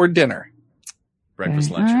 lunch, or dinner. Breakfast,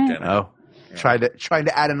 Okay. lunch, All or right. dinner. Trying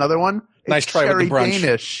to add another one. Nice It's try with the cherry brunch.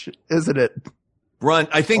 Danish, isn't it? Brunch,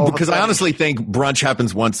 I think, All of a because I sudden. honestly think brunch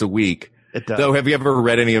happens once a week. It does. Though, have you ever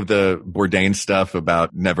read any of the Bourdain stuff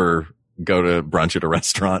about never go to brunch at a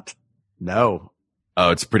restaurant? No.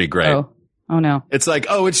 Oh, it's pretty great. Oh no. It's like,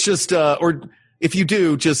 oh, it's just, or if you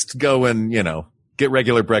do, just go and, get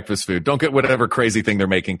regular breakfast food. Don't get whatever crazy thing they're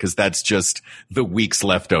making because that's just the week's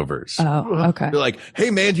leftovers. Oh, okay. You're like,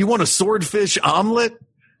 hey man, do you want a swordfish omelet?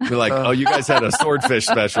 You're like, oh, you guys had a swordfish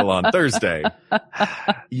special on Thursday.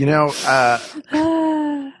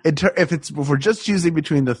 If we're just choosing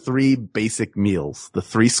between the three basic meals, the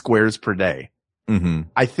 3 squares per day, Mm-hmm.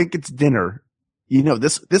 I think it's dinner.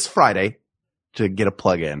 This Friday, to get a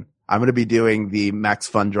plug in, I'm going to be doing the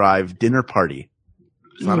MaxFun Drive dinner party.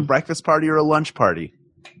 It's not a breakfast party or a lunch party.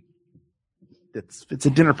 It's a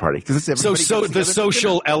dinner party because it's So everybody gets together the for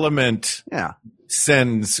social dinner. element Yeah.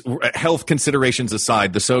 sends health considerations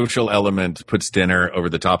aside. The social element puts dinner over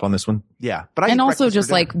the top on this one. Yeah. But And also just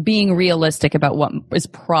like being realistic about what is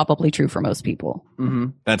probably true for most people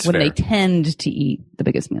That's when fair. they tend to eat the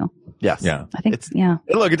biggest meal. yes. Yeah. I think,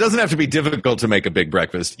 Look, it doesn't have to be difficult to make a big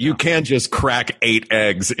breakfast. You can just crack 8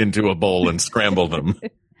 eggs into a bowl and scramble them.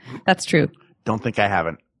 that's true. Don't think I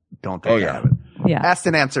haven't. I haven't. Yeah. Asked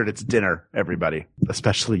and answered. It's dinner, everybody.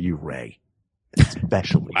 Especially you, Ray.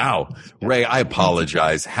 Especially. Wow. Ray, I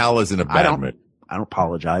apologize. Hal is in a bad mood. I don't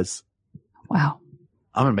apologize. Wow.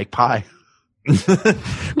 I'm going to make pie.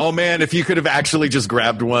 Oh man, if you could have actually just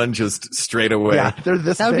grabbed one just straight away. Yeah, they're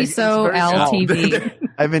this That would be big. It's so very small. LTV.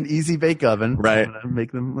 I have an easy bake oven. Right. I'm gonna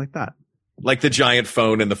make them like that. Like the giant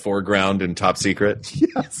phone in the foreground in Top Secret.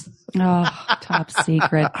 Yes. Oh, Top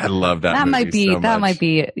Secret. I love that That movie might be, so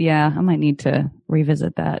much. yeah, I might need to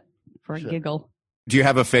revisit that for a giggle. Do you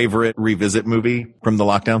have a favorite revisit movie from the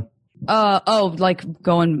lockdown? Like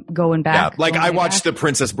going back. Yeah, like going I way watched back? The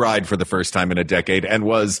Princess Bride for the first time in a decade and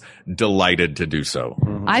was delighted to do so.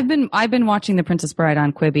 I've been watching The Princess Bride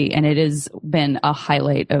on Quibi, and it has been a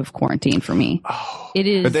highlight of quarantine for me. It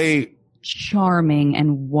is Are they, charming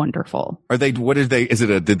and wonderful. did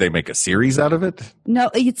they make a series out of it? No,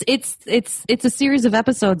 it's a series of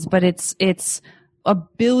episodes, but it's a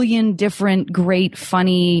billion different great,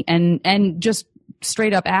 funny, and just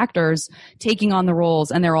straight up actors taking on the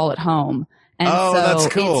roles, and they're all at home. And Oh, so that's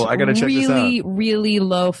cool. it's I gotta check this out. really, really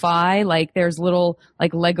lo-fi. Like there's little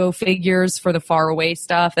like Lego figures for the far away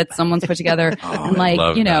stuff that someone's put together. And like,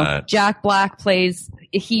 love that. Jack Black plays,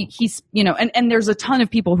 he's, and there's a ton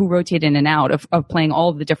of people who rotate in and out of playing all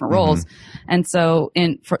of the different roles. And so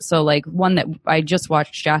like one that I just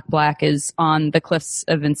watched, Jack Black is on the cliffs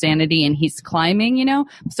of insanity and he's climbing,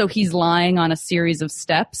 so he's lying on a series of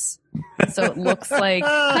steps. So it looks like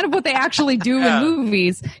kind of what they actually do in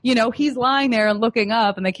movies. He's lying there and looking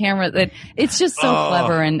up, and the camera. It's just so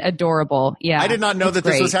clever and adorable. Yeah, I did not know it's that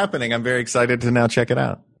this great. was happening. I'm very excited to now check it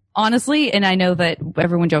out. Honestly, and I know that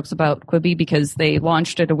everyone jokes about Quibi because they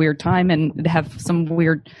launched at a weird time and have some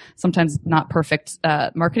weird, sometimes not perfect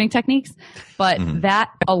marketing techniques. But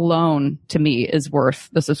that alone, to me, is worth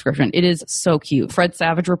the subscription. It is so cute. Fred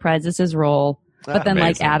Savage reprises his role. But then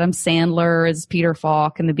Amazing. like Adam Sandler is Peter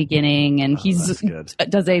Falk in the beginning, and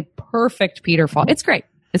does a perfect Peter Falk. It's great.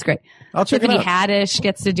 It's great. I'll check Tiffany it out. Haddish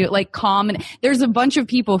gets to do it, like common. There's a bunch of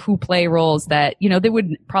people who play roles that, they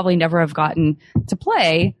would probably never have gotten to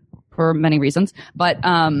play for many reasons, but,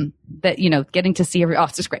 that, getting to see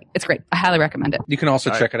it's just great. It's great. I highly recommend it. You can also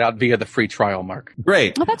check it out via the free trial, Mark.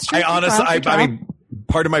 Great. Oh, that's true. I honestly, Free trial. I mean,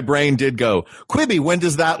 part of my brain did go, Quibi, when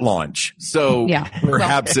does that launch? So Yeah.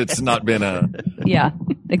 perhaps it's not been Yeah,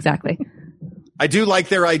 exactly. I do like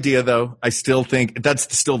their idea though. I still think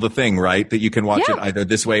that's still the thing, right? That you can watch Yeah. it either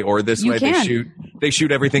this way or this You way. can. They They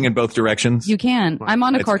shoot everything in both directions? You can. I'm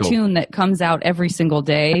on a It's cartoon that comes out every single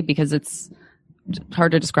day because it's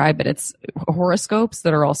hard to describe it. It's horoscopes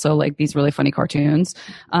that are also like these really funny cartoons.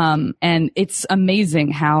 And it's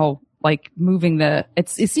amazing how like moving it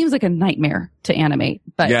seems like a nightmare to animate,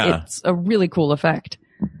 but it's a really cool effect.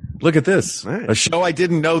 Look at this. Nice. A show I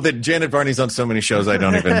didn't know that Janet Varney's on so many shows I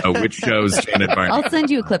don't even know which shows Janet Varney. I'll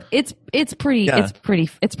send you a clip. It's pretty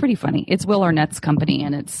funny. It's Will Arnett's company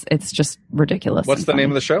and it's just ridiculous. What's the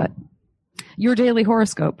name of the show? But Your Daily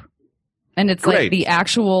Horoscope. And it's like the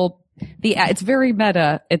actual it's very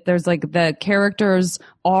meta. There's like the characters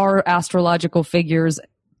are astrological figures,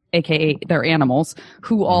 aka they're animals,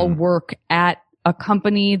 who all work at a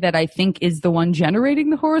company that I think is the one generating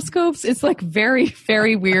the horoscopes. It's like very,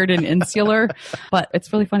 very weird and insular, but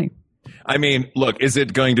it's really funny. I mean, look, is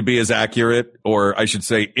it going to be as accurate, or I should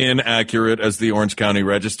say inaccurate, as the Orange County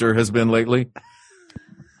Register has been lately?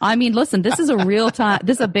 I mean, listen, this is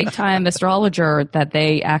a big time astrologer that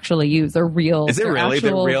they actually use. They're real. Is it really?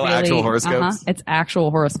 They're actual horoscopes? It's actual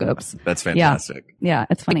horoscopes. That's fantastic. Yeah,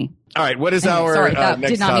 it's funny. All right, what is Anyway, our sorry, next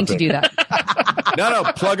did not topic? mean to do that. No,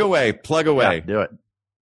 plug away. Yeah, do it.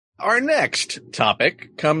 Our next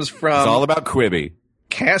topic comes It's from all about Quibi.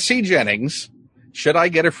 Cassie Jennings. Should I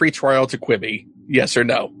get a free trial to Quibi? Yes or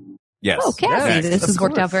no? Yes. Oh, Cassie, Yes, this of has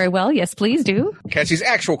worked course. out very well. Yes, please do. Cassie's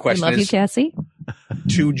actual We question love you, is Cassie.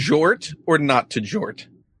 to jort or not to jort?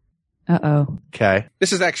 Uh-oh. Okay.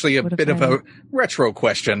 This is actually a What a bit of fail. a retro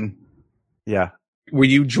question. Yeah. Were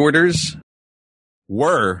you jorters?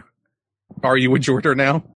 Are you a jorter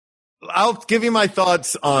now? I'll give you my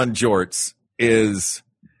thoughts on jorts. Is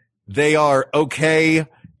they are okay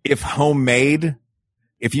if homemade.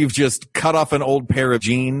 If you've just cut off an old pair of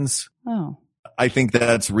jeans, Oh. I think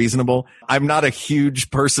that's reasonable. I'm not a huge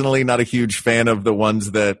fan of the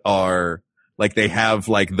ones that are like they have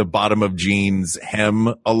like the bottom of jeans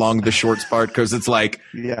hem along the shorts part, because it's like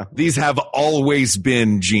Yeah. these have always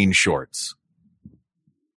been jean shorts.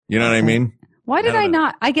 You know what I mean? Why did I I don't know.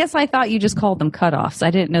 not? I guess I thought you just called them cutoffs.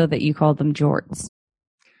 I didn't know that you called them jorts.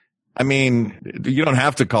 I mean, you don't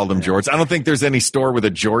have to call them jorts. I don't think there's any store with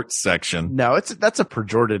a jorts section. No, that's a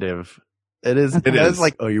pejorative. It is. Okay. It is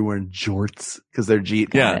like, oh, you're wearing jorts because they're jeans.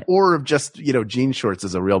 Yeah. Or just, jean shorts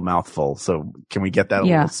is a real mouthful. So can we get that a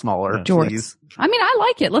Yeah. little smaller, Jorts. please? I mean, I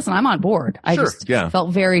like it. Listen, I'm on board. I Sure. just Yeah.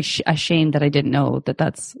 felt very ashamed that I didn't know that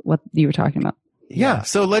that's what you were talking about. Yeah.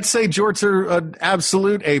 So let's say jorts are an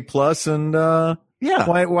absolute A+, and Yeah.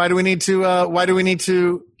 why do we need to why do we need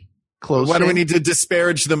to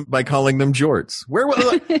disparage them by calling them jorts?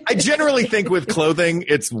 I generally think with clothing,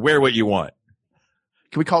 it's wear what you want.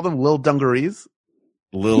 Can we call them Lil Dungarees?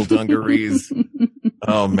 Little dungarees.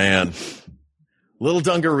 Oh man. Little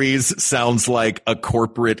dungarees sounds like a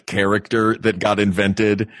corporate character that got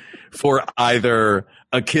invented for either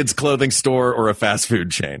a kid's clothing store or a fast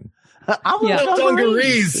food chain. I'm Yeah. Lil Little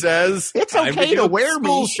dungarees says It's "Time okay to go wear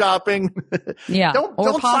school me." shopping. Yeah. Don't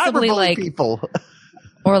possibly cyberbully like, people.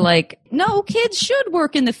 or like, no, kids should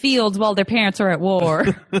work in the fields while their parents are at war.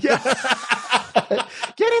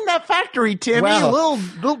 Get in that factory, Timmy. Wow.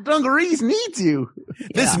 Lil Dungarees needs you.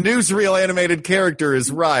 This newsreel animated character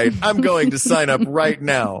is right. I'm going to sign up right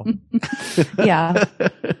now. Yeah.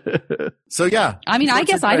 So yeah. I mean, I Jorts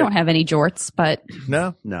guess are I great. don't have any jorts, but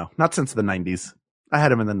No. No, not since the 90s. I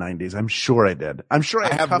had them in the 90s. I'm sure I did. I'm sure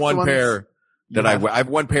I have cuffed one ones. pair that I have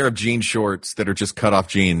one pair of jean shorts that are just cut off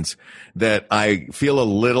jeans that I feel a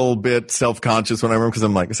little bit self-conscious when I wear them, because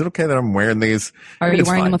I'm like, is it okay that I'm wearing these? are I mean, you it's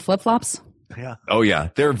wearing them fine. with flip-flops Yeah. Oh yeah.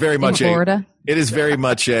 They're very in much Florida? it is very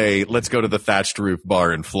much a let's go to the thatched roof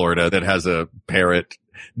bar in Florida that has a parrot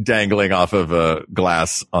dangling off of a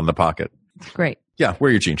glass on the pocket. Great. Yeah.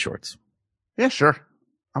 Wear your jean shorts. Yeah, sure.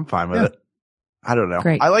 I'm fine with Yeah. it. I don't know.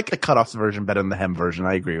 Great. I like the cutoffs version better than the hem version.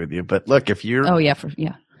 I agree with you. But look, if you're, Oh, yeah.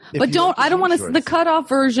 But don't, I don't want to, the cutoff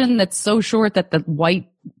version that's so short that the white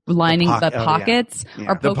lining, The the pocket- oh, yeah. pockets Yeah.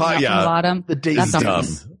 are poking out from the bottom. the daisy That's not for me. ducks,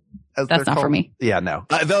 as That's they're not for called. me. Yeah, no.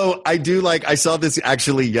 Though I do I saw this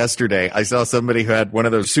actually yesterday. I saw somebody who had one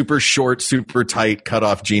of those super short, super tight cut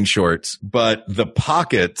off jean shorts, but the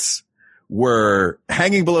pockets were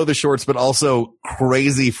hanging below the shorts, but also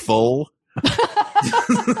crazy full.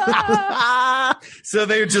 So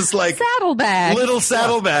they're just like Saddlebag. little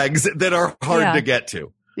saddlebags that are hard Yeah. to get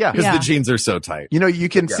to Yeah. because Yeah. the jeans are so tight. You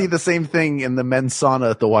can see the same thing in the men's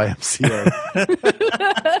sauna at the YMCA.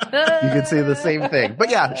 You can see the same thing. But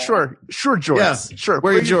yeah, sure jorts. Yeah. Sure.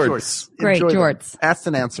 Wear your jorts. Great, Enjoy them. jorts. Asked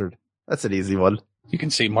and answered. That's an easy one. You can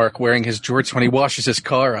see Mark wearing his jorts when he washes his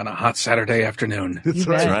car on a hot Saturday afternoon. That's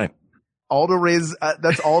You right. That's bet. right. all to raise,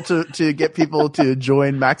 that's all to get people to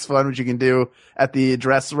join MaxFun, which you can do at the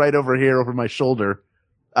address right over here over my shoulder.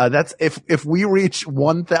 That's if we reach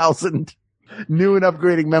 1,000 new and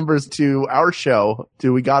upgrading members to our show,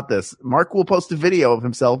 We Got This, Mark will post a video of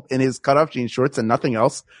himself in his cutoff jean shorts and nothing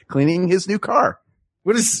else cleaning his new car.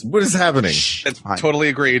 What is happening? That's totally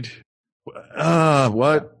agreed.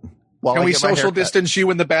 What? Can we social distance you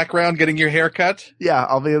in the background getting your hair cut? Yeah,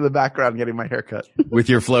 I'll be in the background getting my hair cut. With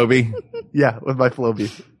your Flowbee? Yeah, with my Flowbee.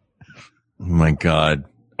 Oh my God.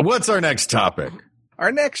 What's our next topic?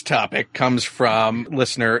 Our next topic comes from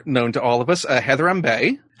listener known to all of us, Heather M.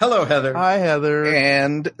 Bay. Hello, Heather. Hi, Heather.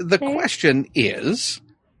 And the question is,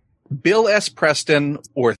 Bill S. Preston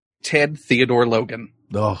or Ted Theodore Logan?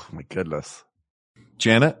 Oh, my goodness.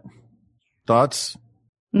 Janet, thoughts?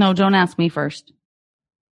 No, don't ask me first.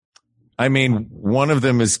 I mean, one of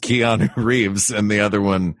them is Keanu Reeves and the other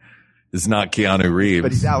one is not Keanu Reeves.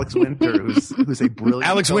 But he's Alex Winter, who's a brilliant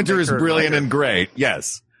Alex Winter is brilliant and great,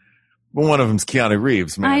 yes. But one of them's Keanu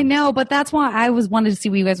Reeves, man. I know, but that's why I wanted to see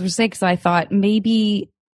what you guys were saying, because I thought maybe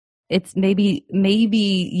Alex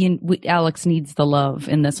needs the love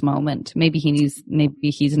in this moment. Maybe he's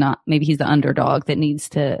the underdog that needs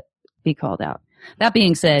to be called out. That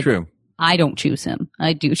being said, true. I don't choose him.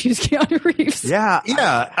 I do choose Keanu Reeves. Yeah.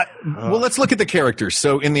 Well, let's look at the characters.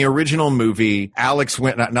 So in the original movie, Alex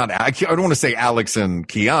went, I don't want to say Alex and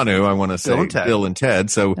Keanu. I want to say Bill and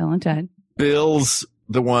Ted. So Bill and Ted. Bill's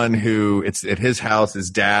the one who, it's at his house. His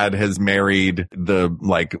dad has married the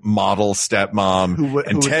model stepmom,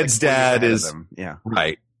 and Ted's dad is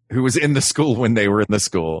right, who was in the school when they were in the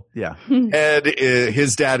school. Yeah. Ed,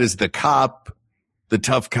 his dad is the cop. The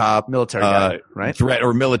tough cop, military guy, right?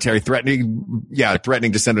 Threatening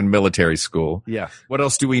to send in military school. Yeah. What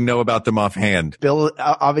else do we know about them offhand? Bill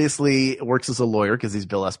obviously works as a lawyer because he's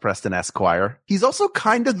Bill S. Preston Esquire. He's also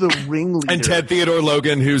kind of the ringleader. And Ted Theodore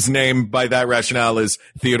Logan, whose name by that rationale is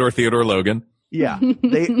Theodore Logan. Yeah.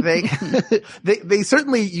 They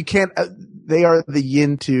certainly, you can't, they are the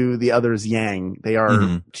yin to the other's yang. They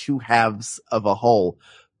are two halves of a whole.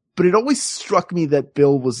 But it always struck me that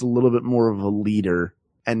Bill was a little bit more of a leader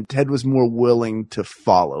and Ted was more willing to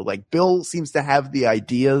follow. Like, Bill seems to have the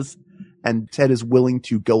ideas and Ted is willing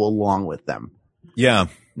to go along with them. Yeah.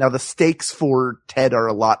 Now, the stakes for Ted are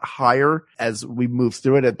a lot higher as we move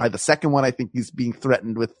through it. And by the second one, I think he's being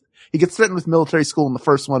threatened with, he gets threatened with military school in the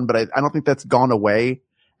first one, but I don't think that's gone away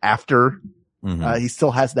after. He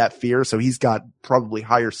still has that fear. So he's got probably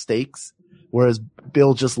higher stakes, whereas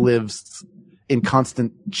Bill just lives in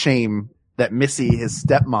constant shame that Missy, his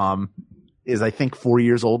stepmom, is, I think, 4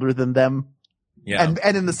 years older than them. Yeah.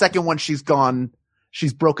 And in the second one, she's broken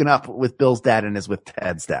up with Bill's dad and is with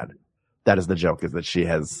Ted's dad. That is the joke, is that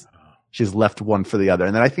she's left one for the other.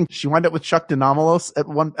 And then I think she wound up with Chuck Denomalos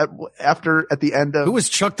at the end of. Who was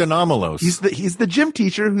Chuck Denomalos? He's the gym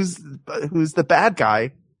teacher who's the bad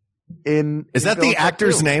guy Is that the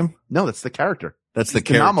actor's name? No, that's the character. That's the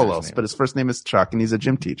character's name. But his first name is Chuck and he's a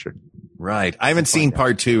gym teacher. Right. I haven't seen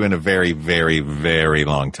part 2 in a very, very, very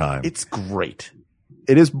long time. It's great.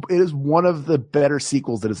 It is one of the better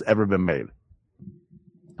sequels that has ever been made.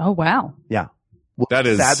 Oh, wow. Yeah. Well,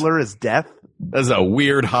 Sadler is death. That's a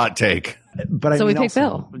weird hot take. But we take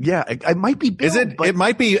Bill. Yeah, it might be Bill. Is it? It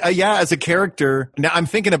might be. As a character. Now I'm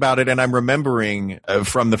thinking about it, and I'm remembering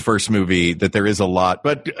from the first movie that there is a lot.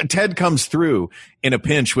 But Ted comes through in a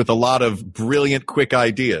pinch with a lot of brilliant, quick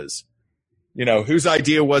ideas. You know, whose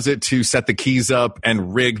idea was it to set the keys up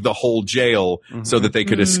and rig the whole jail so that they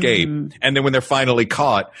could escape? And then when they're finally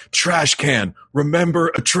caught, trash can,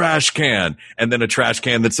 remember a trash can. And then a trash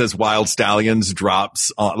can that says Wild Stallions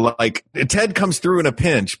drops on, Ted comes through in a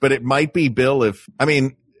pinch, but it might be Bill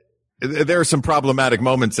there are some problematic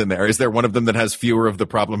moments in there. Is there one of them that has fewer of the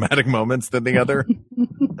problematic moments than the other?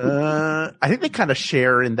 I think they kind of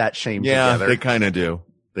share in that shame together. Yeah, they kind of do.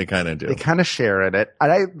 They kind of share in it.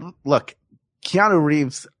 And look, Keanu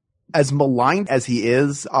Reeves, as maligned as he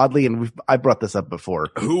is, oddly, and I brought this up before.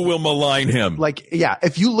 Who will malign him?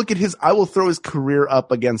 If you look at I will throw his career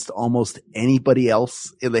up against almost anybody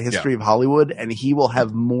else in the history of Hollywood, and he will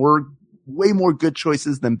have way more good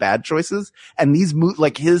choices than bad choices. And these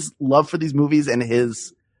his love for these movies and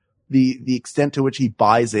the extent to which he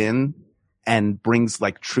buys in and brings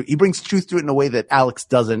he brings truth to it in a way that Alex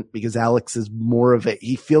doesn't, because Alex is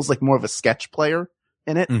he feels like more of a sketch player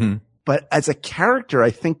in it. Mm-hmm. But as a character, I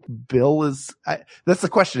think Bill that's the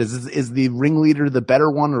question, is the ringleader the better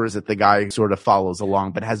one, or is it the guy who sort of follows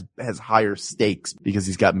along but has higher stakes because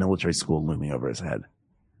he's got military school looming over his head?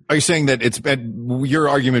 Are you saying that your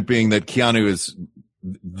argument being that Keanu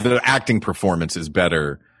the acting performance is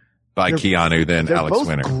better by Keanu than they're Alex both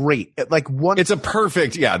Winter. Great. Like one, it's a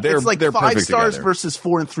perfect. Yeah, it's like they're 5 perfect stars together. versus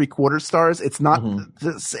 4 3/4 stars. It's not.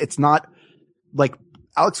 It's not like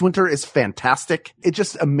Alex Winter is fantastic. It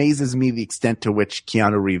just amazes me the extent to which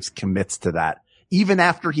Keanu Reeves commits to that, even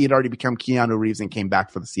after he had already become Keanu Reeves and came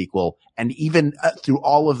back for the sequel, and even through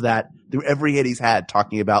all of that, through every hit he's had,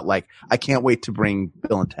 talking about like, I can't wait to bring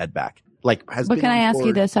Bill and Ted back. Like, has. But been can I ask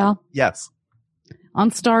you this, Al? Yes.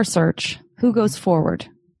 On Star Search, who goes forward?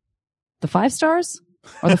 The 5 stars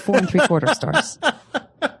or the 4 3/4 stars?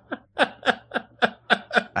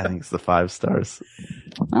 I think it's the 5 stars.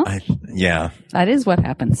 Well, Yeah. that is what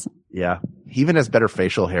happens. Yeah. He even has better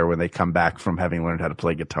facial hair when they come back from having learned how to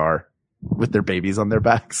play guitar with their babies on their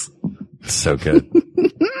backs. So good.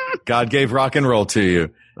 God gave rock and roll to you,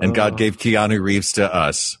 and God gave Keanu Reeves to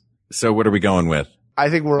us. So what are we going with? I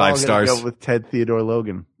think we're 5 all going to stars. go with Ted Theodore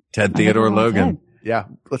Logan. Ted Theodore Logan. Yeah.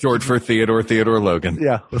 Short for Theodore Logan.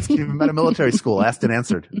 Yeah. Let's keep him at a military school. Asked and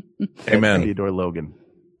answered. Amen. Theodore Logan.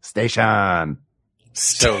 Station.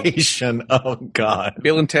 Station. Oh, God.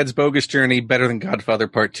 Bill and Ted's Bogus Journey better than Godfather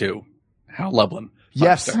Part 2. Hal Lublin. 5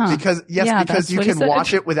 Yes. stars. Because Yeah, because that's you what he can said.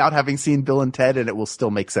 watch it without having seen Bill and Ted and it will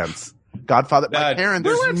still make sense. Godfather. My parents.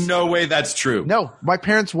 There's no way that's true. No, my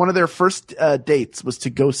parents, one of their first dates was to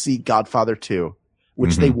go see Godfather 2,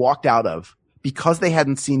 which they walked out of because they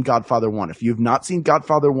hadn't seen Godfather 1. If you've not seen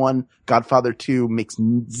Godfather 1, Godfather 2 makes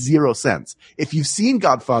zero sense. If you've seen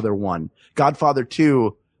Godfather 1, Godfather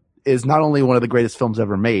 2 is not only one of the greatest films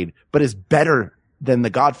ever made, but is better than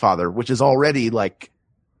The Godfather, which is already like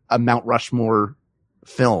a Mount Rushmore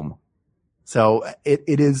film. So it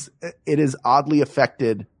is oddly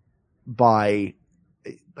affected by,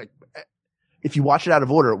 like, if you watch it out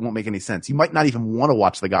of order, it won't make any sense. You might not even want to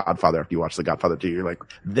watch The Godfather after you watch The Godfather 2. You're like,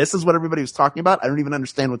 this is what everybody was talking about? I don't even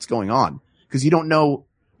understand what's going on. Because you don't know,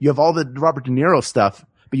 you have all the Robert De Niro stuff,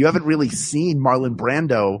 but you haven't really seen Marlon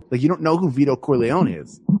Brando. Like, you don't know who Vito Corleone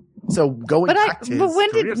is. So going back to his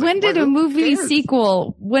when career, it's when like, did why- a who movie cares?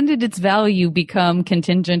 sequel, when did its value become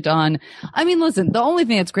contingent on, I mean, listen, the only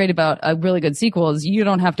thing that's great about a really good sequel is you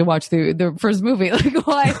don't have to watch the first movie. Like,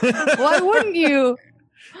 why wouldn't you?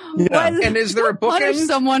 Yeah. And is there a punish bookend?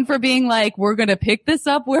 someone for being like, we're going to pick this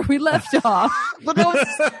up where we left off?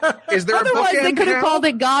 Is there Otherwise, a bookend? they could have Hal? called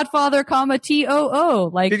it Godfather, TOO.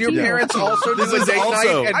 Like, Did your Tio. parents also do This the is date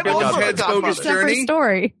also- night I'm at Bill and also Ted's a Godfather. Bogus Separate Journey?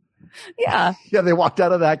 story. Yeah. Yeah, they walked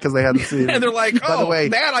out of that because they hadn't seen it. And they're like, By the oh, way,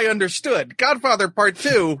 that I understood. Godfather Part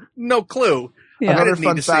 2, no clue. Yeah. I Another didn't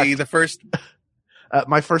fun need to see fact. the first.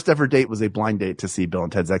 My first ever date was a blind date to see Bill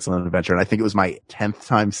and Ted's Excellent Adventure, and I think it was my 10th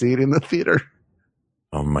time seeing it in the theater.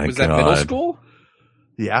 Oh, my Was God. that middle school?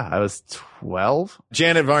 Yeah, I was 12.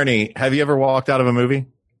 Janet Varney, have you ever walked out of a movie?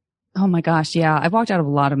 Oh my gosh. Yeah. I've walked out of a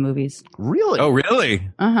lot of movies. Really? Oh, really?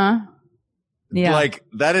 Uh-huh. Yeah. Like,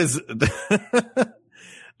 that is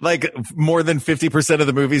like more than 50% of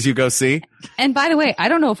the movies you go see. And by the way, I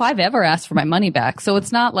don't know if I've ever asked for my money back. So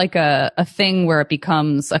it's not like a thing where it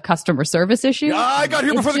becomes a customer service issue. I got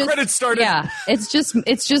here It's before the just- credits started. Yeah. It's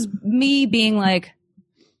just me being like,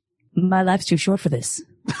 my life's too short for this.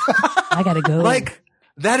 I gotta go. Like,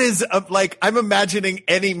 that is like, I'm imagining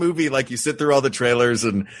any movie, like you sit through all the trailers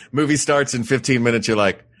and movie starts in 15 minutes. You're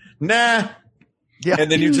like, nah. Yeah. And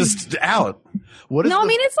then you're just out. What is no, I the-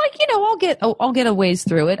 mean, it's like, I'll get a ways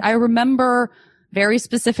through it. I remember very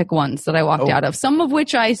specific ones that I walked out of, some of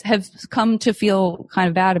which I have come to feel kind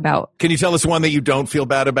of bad about. Can you tell us one that you don't feel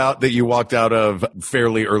bad about that you walked out of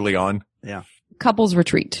fairly early on? Yeah. Couples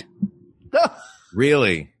Retreat.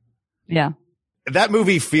 Really? Yeah. That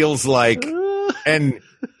movie feels like, and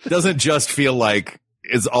doesn't just feel like,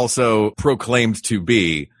 is also proclaimed to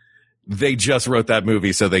be, they just wrote that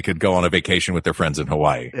movie so they could go on a vacation with their friends in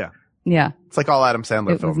Hawaii. Yeah. Yeah. It's like all Adam Sandler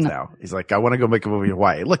It was films not- now. He's like, I want to go make a movie in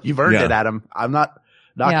Hawaii. Look, you've earned Yeah. it, Adam. I'm not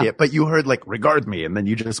knocking Yeah. it, but you heard like, regard me. And then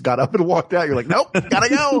you just got up and walked out. You're like, nope, gotta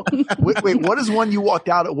go. wait, what is one you walked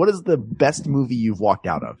out of? What is the best movie you've walked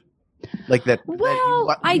out of? Like that. Well,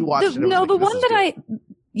 that you watched and it was like, the this one is that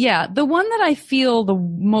good. the one that I feel the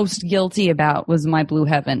most guilty about was My Blue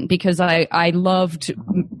Heaven, because I loved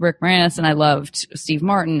Rick Moranis and I loved Steve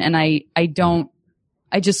Martin, and I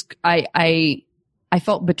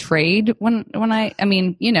felt betrayed when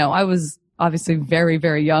I was obviously very,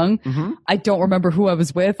 very young. Mhm. I don't remember who I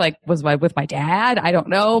was with. Like, was I with my dad? I don't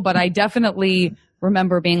know, but I definitely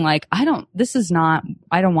remember being like, I don't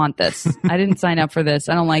want this. I didn't sign up for this.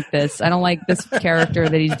 I don't like this. I don't like this character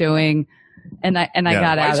that he's doing. And I got Why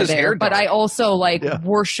is out of his hair there. But dark? I also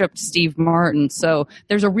worshipped Steve Martin. So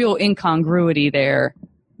there's a real incongruity there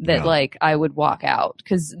that I would walk out.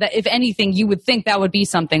 Cause if anything, you would think that would be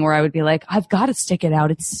something where I would be like, I've got to stick it out.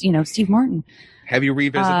 It's, Steve Martin. Have you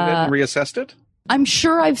revisited it and reassessed it? I'm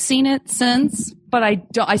sure I've seen it since, but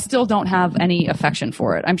I still don't have any affection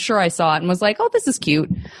for it. I'm sure I saw it and was like, oh, this is cute.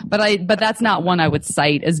 But that's not one I would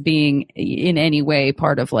cite as being in any way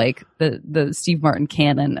part of like the Steve Martin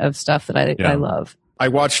canon of stuff that I love. I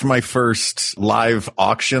watched my first live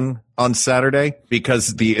auction on Saturday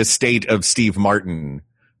because the estate of Steve Martin,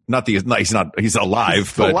 he's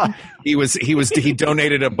alive, but he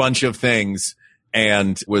donated a bunch of things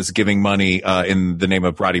and was giving money in the name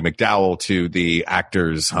of Roddy McDowell to the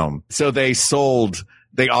actors' home. So they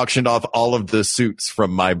auctioned off all of the suits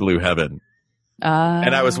from My Blue Heaven.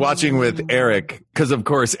 And I was watching with Eric because, of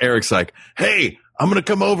course, Eric's like, hey, I'm going to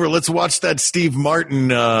come over. Let's watch that Steve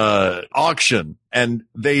Martin auction. And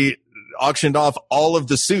they auctioned off all of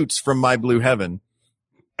the suits from My Blue Heaven.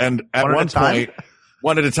 And at one point,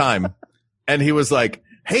 one at a time. And he was like,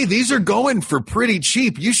 hey, these are going for pretty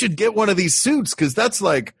cheap. You should get one of these suits because that's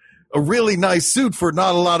like a really nice suit for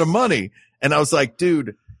not a lot of money. And I was like,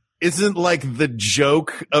 dude, isn't like the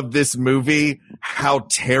joke of this movie how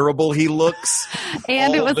terrible he looks?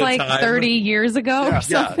 And it was like 30 years ago or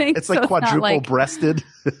something. Yeah. It's like quadruple breasted.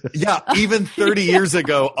 Yeah. Even 30 years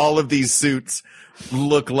ago, all of these suits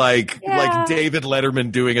look like David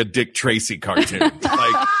Letterman doing a Dick Tracy cartoon.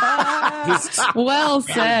 Like just well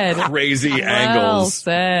said. Crazy angles. Well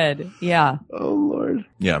said. Yeah. Oh Lord.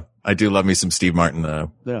 Yeah. I do love me some Steve Martin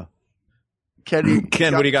though. Yeah. Ken,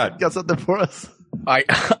 what do you got? Got something for us?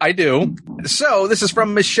 I do. So this is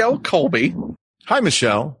from Michelle Colby. Hi,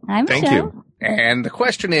 Michelle. Hi, Michelle. Thank you. And the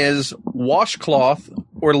question is washcloth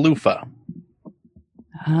or loofah?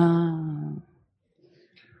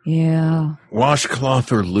 Yeah.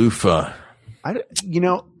 Washcloth or loofah?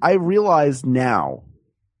 I realize now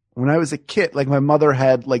when I was a kid, like my mother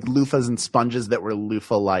had like loofahs and sponges that were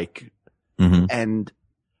loofah-like. Mm-hmm. And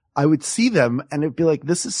I would see them and it'd be like,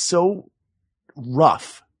 this is so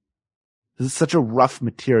rough. This is such a rough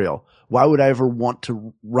material. Why would I ever want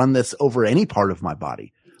to run this over any part of my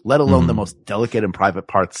body, let alone the most delicate and private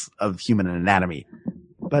parts of human anatomy?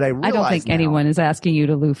 But I don't think anyone is asking you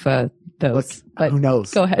to loofah those. Look, but who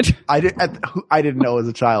knows? Go ahead. I didn't know as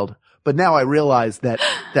a child, but now I realize that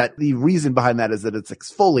the reason behind that is that it's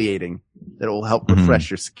exfoliating, that it will help refresh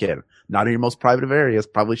your skin. Not in your most private of areas.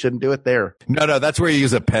 Probably shouldn't do it there. No, that's where you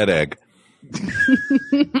use a pet egg.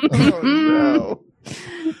 Oh no.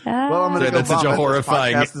 Well, I'm that's such a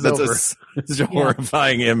horrifying. Such a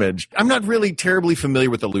horrifying image. I'm not really terribly familiar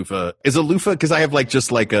with a loofah. Is a loofah because I have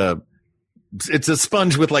it's a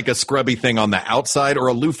sponge with like a scrubby thing on the outside, or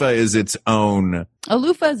a loofah is its own. A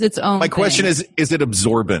loofah is its own. My question is it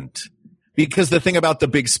absorbent? Because the thing about the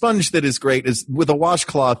big sponge that is great is with a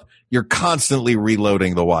washcloth, you're constantly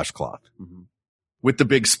reloading the washcloth. Mm-hmm. With the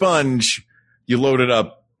big sponge, you load it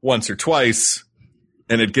up once or twice,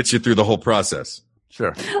 and it gets you through the whole process.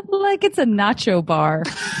 Sure. Like it's a nacho bar.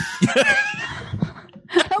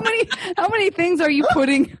 How many things are you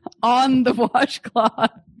putting on the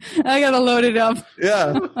washcloth? I gotta load it up.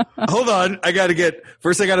 Yeah. Hold on. I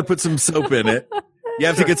gotta put some soap in it. You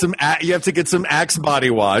have to get some Axe body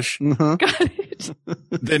wash. Mm-hmm. Got it.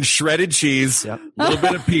 Then shredded cheese, a little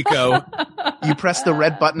bit of pico. You press the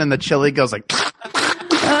red button and the chili goes like.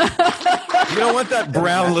 You don't want that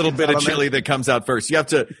brown little bit of chili that comes out first. You have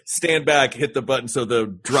to stand back, hit the button so the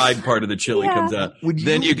dried part of the chili comes out.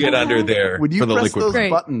 Then you get under there for the liquid. When you press those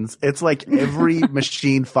buttons, it's like every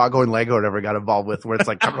machine Foggo and Lego ever got involved with, where it's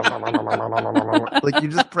like, like you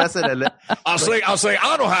just press it and I'll say,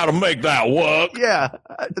 I know how to make that work. Yeah,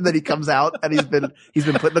 and then he comes out and he's been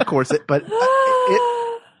put in the corset, but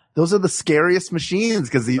those are the scariest machines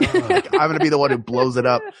because I'm going to be the one who blows it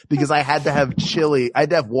up because I had to have chili. I had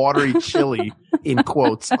to have watery chili in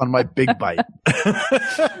quotes on my big bite.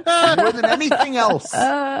 More than anything else,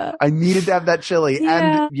 I needed to have that chili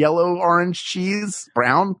and yellow, orange cheese,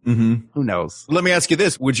 brown. Mm-hmm. Who knows? Let me ask you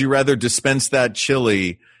this. Would you rather dispense that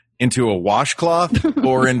chili into a washcloth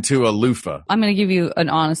or into a loofah? I'm going to give you an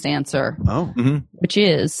honest answer. Oh, which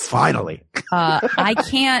is finally,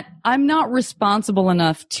 I'm not responsible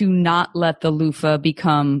enough to not let the loofah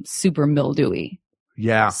become super mildewy.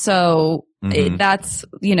 Yeah. So that's,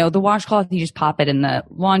 the washcloth, you just pop it in the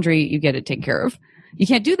laundry, you get it taken care of. You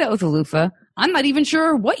can't do that with a loofah. I'm not even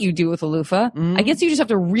sure what you do with a loofah. I guess you just have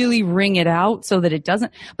to really wring it out so that it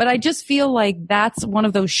doesn't. But I just feel like that's one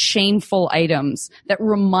of those shameful items that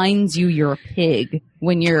reminds you you're a pig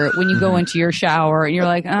when you go into your shower and you're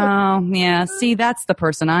like, oh yeah, see, that's the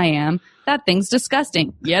person I am. That thing's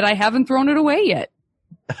disgusting. Yet I haven't thrown it away yet.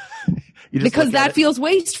 Because that feels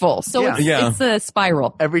wasteful. So it's a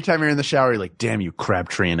spiral. Every time you're in the shower, you're like, damn you,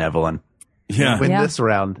 Crabtree and Evelyn. win this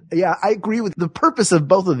round. Yeah, I agree with the purpose of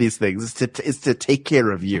both of these things is to take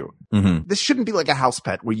care of you. Mm-hmm. This shouldn't be like a house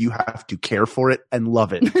pet where you have to care for it and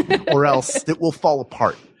love it, or else it will fall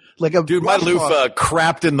apart. Like my loofah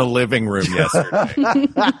crapped in the living room yesterday.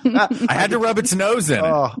 I had to rub its nose in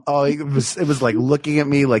it. Oh, it was like looking at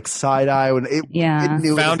me like side eye when it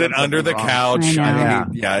knew found it under the couch.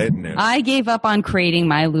 It knew. I gave up on creating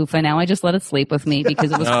my loofah. Now I just let it sleep with me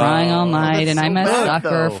because it was crying all night, and I'm a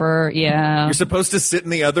sucker for You're supposed to sit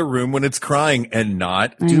in the other room when it's crying and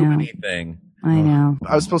not do anything. I know.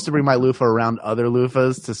 I was supposed to bring my loofah around other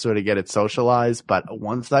loofahs to sort of get it socialized, but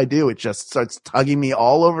once I do, it just starts tugging me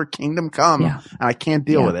all over Kingdom Come, and I can't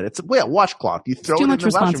deal with it. It's a washcloth. You throw it in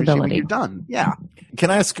the washing machine when you're done. Yeah.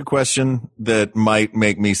 Can I ask a question that might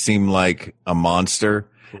make me seem like a monster?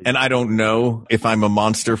 And I don't know if I'm a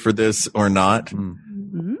monster for this or not.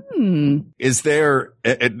 Is there,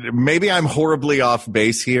 maybe I'm horribly off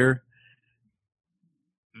base here.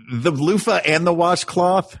 The loofah and the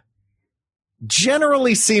washcloth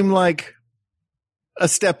generally seem like a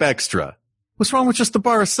step extra. What's wrong with just the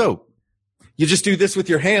bar of soap? You just do this with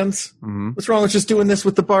your hands. What's wrong with just doing this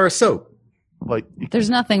with the bar of soap? Like,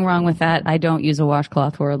 there's nothing wrong with that. I don't use a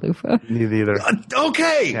washcloth or a loofah. Neither either.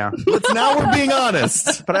 Okay. Yeah. Now we're being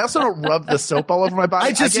honest. But I also don't rub the soap all over my body.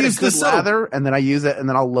 I just use the soap. lather, and then I use it, and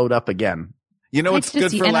then I'll load up again. You know what's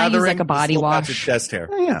good for and lathering? I use like a body wash. Chest hair.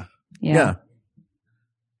 Oh, yeah.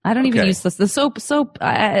 I don't even use this. The soap,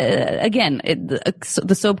 again,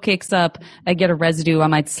 the soap kicks up. I get a residue. I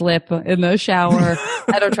might slip in the shower.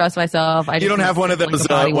 I don't trust myself. You don't have one of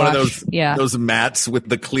those, those mats with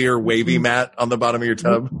the clear wavy mat on the bottom of your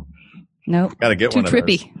tub? Nope. Gotta get one of those.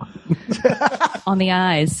 Too trippy. On the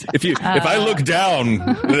eyes. If I look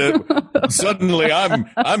down, suddenly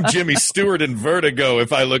I'm Jimmy Stewart in Vertigo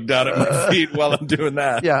if I look down at my feet while I'm doing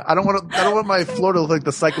that. Yeah, I don't want my floor to look like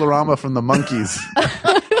the cyclorama from the Monkees.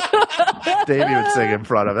 Davey would sing in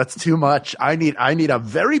front of. That's too much. I need a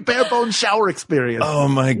very bare bones shower experience. Oh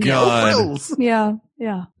my God. No frills.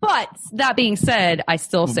 Yeah. But that being said, I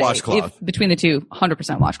still say between the two,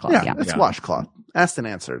 100% washcloth. Yeah. It's washcloth. Asked and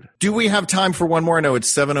answered. Do we have time for one more? No,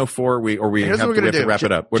 it's 7:04. We have to wrap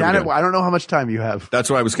it up. Janet, I don't know how much time you have. That's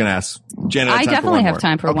what I was going to ask. Janet, I definitely have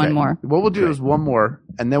time for one more. What we'll do is one more,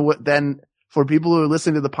 and then for people who are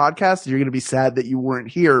listening to the podcast, you're going to be sad that you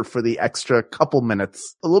weren't here for the extra couple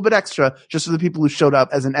minutes, a little bit extra, just for the people who showed up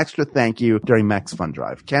as an extra thank you during MaxFun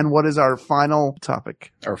Drive. Ken, what is our final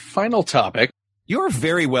topic? Our final topic. You're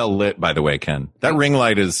very well lit, by the way, Ken. That ring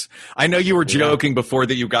light is, I know you were joking before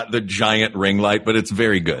that you got the giant ring light, but it's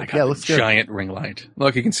very good. Let's go. Giant ring light.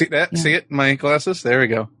 Look, you can see that? Yeah. See it in my glasses? There we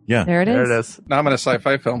go. Yeah. There it is. Now I'm in a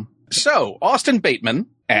sci-fi film. So, Austin Bateman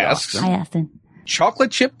asks, Hi, Austin.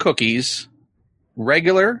 Chocolate chip cookies,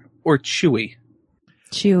 regular or chewy?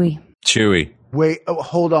 Chewy. Wait,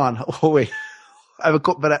 hold on. Oh, wait. I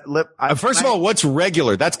have first of all, what's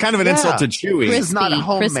regular? That's kind of an insult to chewy. This is not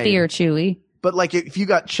homemade. Crispy or chewy. But like, if you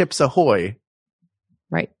got Chips Ahoy,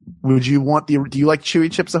 right? Would you want do you like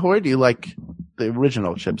chewy Chips Ahoy? Do you like the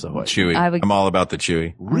original Chips Ahoy? Chewy. I'm all about the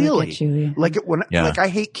chewy. Really? Chewy. Like I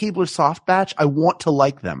hate Keebler Soft Batch. I want to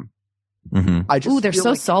like them. Mm-hmm. They're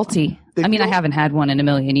so salty. I mean, I haven't had one in a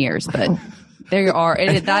million years, but there are.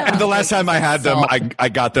 The last time I had them, I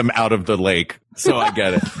got them out of the lake, so I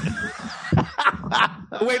get it.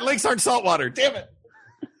 Wait, lakes aren't saltwater. Damn it.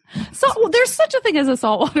 So there's such a thing as a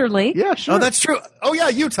saltwater lake. Yeah, sure. Oh, that's true. Oh, yeah,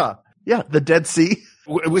 Utah. Yeah, the Dead Sea.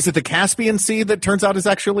 Was it the Caspian Sea that turns out is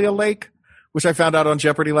actually a lake, which I found out on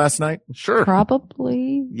Jeopardy last night? Sure.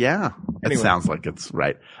 Probably. Yeah. Anyway. It sounds like it's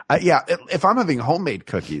right. If I'm having homemade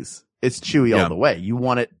cookies, it's chewy all the way. You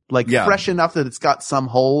want it fresh enough that it's got some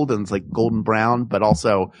hold and it's like golden brown, but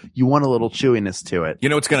also you want a little chewiness to it. You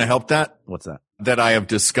know what's going to help that? What's that? That I have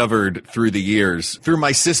discovered through the years, through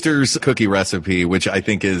my sister's cookie recipe, which I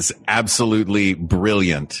think is absolutely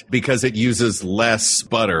brilliant because it uses less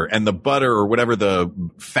butter, and the butter or whatever the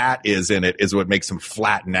fat is in it is what makes them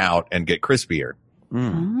flatten out and get crispier.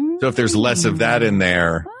 So if there's less of that in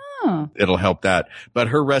there, it'll help that. But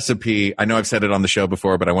her recipe, I know I've said it on the show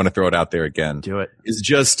before, but I want to throw it out there again. Do it. Is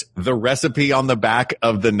just the recipe on the back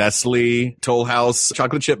of the Nestle Toll House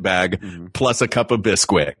chocolate chip bag plus a cup of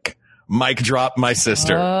Bisquick. Mic drop, my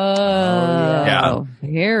sister. Oh, yeah.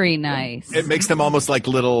 Very nice. It makes them almost like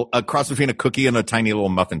a cross between a cookie and a tiny little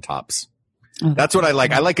muffin tops. Oh, that's what I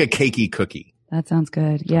like. I like a cakey cookie. That sounds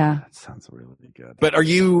good. Yeah. That sounds really good. But are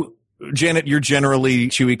you, Janet, you're generally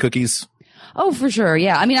chewy cookies? Oh, for sure.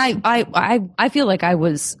 Yeah. I mean, I feel like I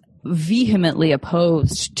was vehemently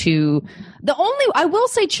opposed to I will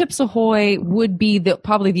say Chips Ahoy would be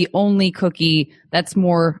probably the only cookie that's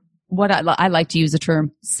more what I like to use the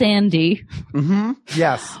term sandy. Mm-hmm.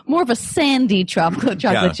 Yes. More of a sandy chocolate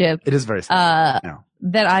chip. It is very sandy.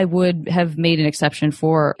 That I would have made an exception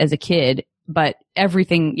for as a kid. But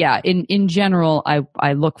everything, in general,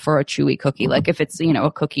 I look for a chewy cookie. Like if it's,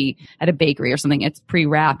 a cookie at a bakery or something, it's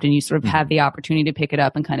pre-wrapped and you sort of have the opportunity to pick it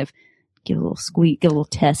up and kind of give a little squeak, get a little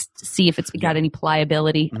test, see if it's got any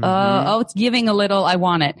pliability. It's giving a little, I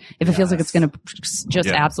want it. If it feels like it's going to just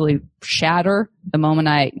absolutely shatter the moment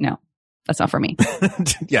no, that's not for me.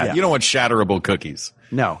 You don't want shatterable cookies.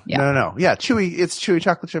 No. Yeah, it's chewy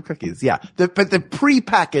chocolate chip cookies. Yeah. But the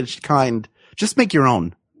pre-packaged kind, just make your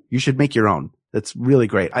own. You should make your own. That's really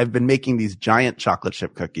great. I've been making these giant chocolate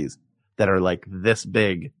chip cookies that are like this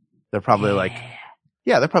big. They're probably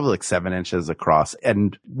they're probably like 7 inches across,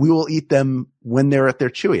 and we will eat them when they're at their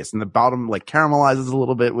chewiest. And the bottom like caramelizes a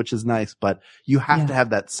little bit, which is nice, but you have to have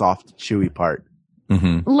that soft, chewy part.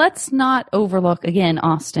 Mm-hmm. Let's not overlook, again,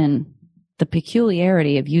 Austin, the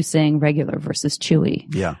peculiarity of you saying regular versus chewy.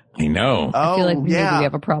 Yeah. I know. I feel like maybe we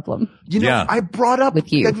have a problem. I brought up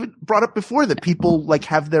with you. I've brought up before that people like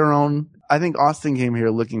have their own. I think Austin came here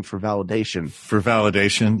looking for validation.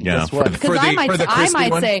 Yeah. Because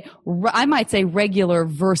I might say regular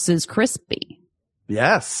versus crispy.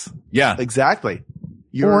 Yes. Yeah. Exactly.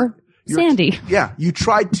 Or sandy. Yeah. You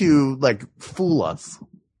tried to like fool us.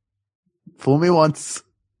 Fool me once.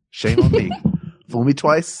 Shame on me. Fool me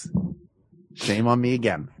twice. Shame on me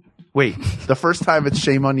again. Wait, the first time it's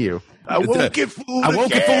shame on you. I won't get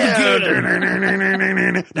fooled again.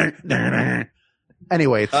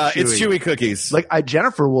 Anyway, it's chewy cookies. Like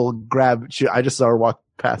Jennifer will grab. I just saw her walk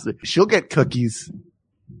past it. She'll get cookies,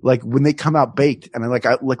 like when they come out baked, and I'm like,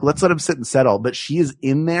 let's let them sit and settle. But she is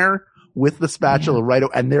in there with the spatula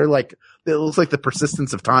and they're like, it looks like the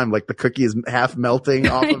persistence of time. Like the cookie is half melting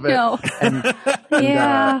off of it.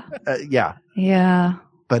 Yeah.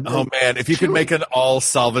 But oh man, if you could make an all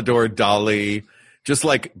Salvador Dali, just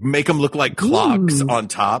like make them look like clocks on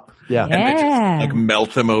top. Yeah. And then just like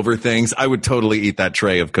melt them over things. I would totally eat that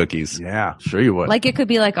tray of cookies. Yeah, sure you would. Like it could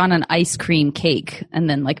be like on an ice cream cake and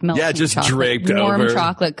then like melting just chocolate, draped warm over.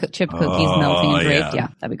 chocolate chip cookies melting and draped. Yeah,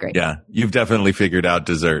 that'd be great. Yeah. You've definitely figured out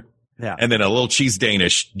dessert. Yeah. And then a little cheese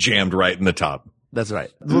Danish jammed right in the top. That's right.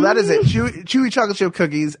 Well, that is it. Chewy chocolate chip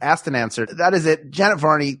cookies, asked and answered. That is it. Janet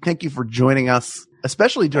Varney, thank you for joining us,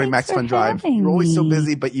 especially during MaxFun Drive. You're always so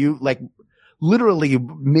busy, but you literally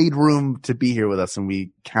made room to be here with us, and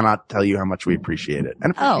we cannot tell you how much we appreciate it.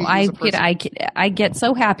 And I get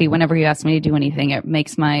so happy whenever you ask me to do anything. It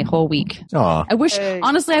makes my whole week. Aw.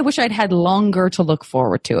 Honestly, I wish I'd had longer to look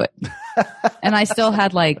forward to it. And I still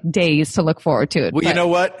had like days to look forward to it. Well, you know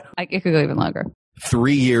what? It could go even longer.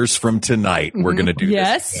 3 years from tonight, we're going to do this.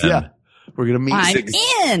 Yes. Yeah. We're going to meet. I'm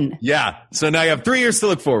in. Yeah. So now you have 3 years to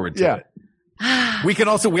look forward to it. We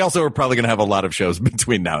also are probably going to have a lot lot of shows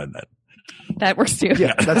between now and then. That works too.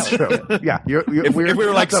 Yeah, that's true. Yeah. If we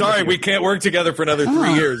were like, sorry, we can't work together for another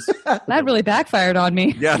 3 years. That really backfired on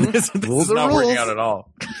me. Yeah. This is not working out at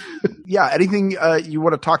all. Yeah. Anything you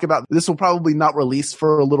want to talk about? This will probably not release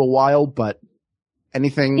for a little while, but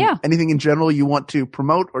anything in general you want to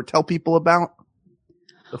promote or tell people about?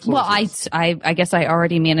 Well, I guess I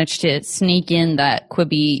already managed to sneak in that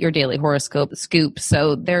Quibi, your daily horoscope scoop.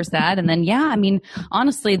 So there's that. And then,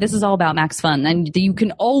 honestly, this is all about MaxFun, and you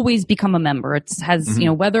can always become a member. It has,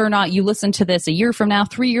 whether or not you listen to this a year from now,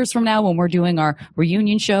 3 years from now, when we're doing our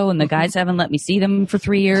reunion show and the guys haven't let me see them for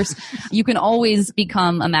 3 years, you can always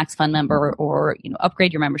become a MaxFun member or,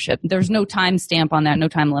 upgrade your membership. There's no time stamp on that, no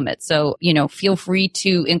time limit. So, feel free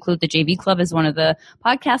to include the JV Club as one of the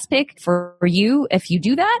podcast pick for you if you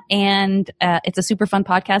do that. And it's a super fun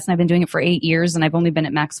podcast, and I've been doing it for 8 years, and I've only been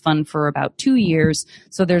at MaxFun for about 2 years.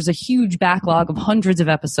 So there's a huge backlog of hundreds of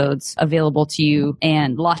episodes available to you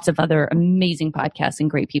and lots of other amazing podcasts and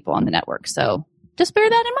great people on the network. So just bear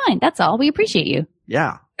that in mind. That's all. We appreciate you.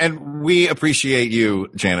 Yeah. And we appreciate you,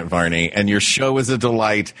 Janet Varney, and your show is a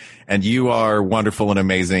delight, and you are wonderful and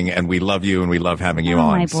amazing, and we love you, and we love having you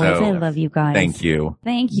on. My boys, so, I love you guys. Thank you.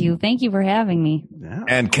 Thank you. Thank you for having me. Yeah.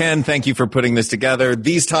 And Ken, thank you for putting this together.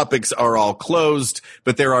 These topics are all closed,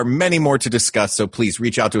 but there are many more to discuss, so please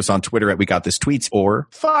reach out to us on Twitter at We Got This Tweets, or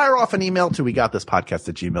fire off an email to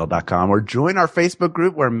wegotThisPodcast@gmail.com, or join our Facebook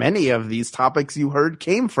group where many of these topics you heard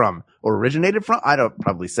came from or originated from. I don't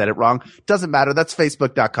probably said it wrong. Doesn't matter. That's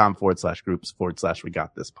Facebook.com facebook.com/groups/we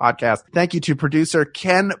got this podcast. Thank you to producer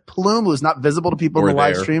Ken Plume, who's not visible to people in the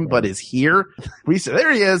live stream, but is here.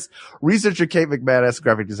 There he is. Researcher Kate McManus,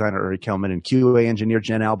 graphic designer Uri Kelman, and QA engineer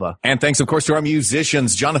Jen Alba. And thanks, of course, to our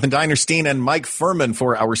musicians, Jonathan Dinerstein and Mike Furman,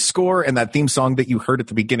 for our score and that theme song that you heard at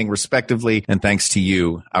the beginning, respectively. And thanks to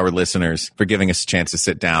you, our listeners, for giving us a chance to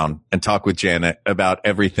sit down and talk with Janet about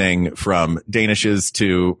everything from Danishes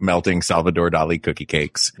to melting Salvador Dali cookie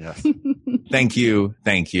cakes. Yes. Thank you.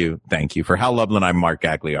 For Hal Lublin, I'm Mark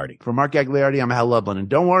Gagliardi. For Mark Gagliardi, I'm Hal Lublin. And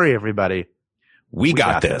don't worry, everybody. We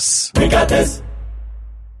got this. We got this.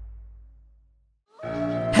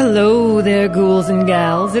 Hello there, ghouls and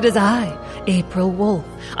gals. It is I, April Wolf.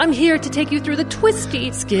 I'm here to take you through the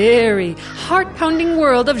twisty, scary, heart-pounding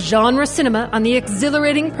world of genre cinema on the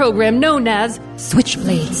exhilarating program known as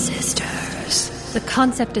Switchblade Sisters. The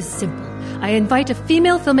concept is simple. I invite a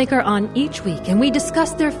female filmmaker on each week, and we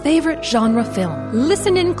discuss their favorite genre film.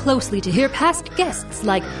 Listen in closely to hear past guests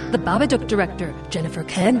like the Babadook director, Jennifer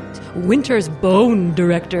Kent, Winter's Bone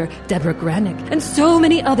director, Deborah Granick, and so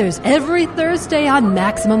many others every Thursday on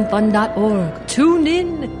MaximumFun.org. Tune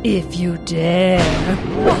in if you dare.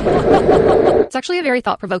 It's actually a very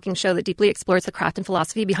thought-provoking show that deeply explores the craft and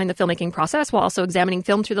philosophy behind the filmmaking process while also examining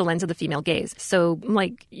film through the lens of the female gaze. So,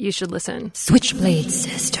 you should listen. Switchblade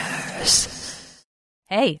Sisters.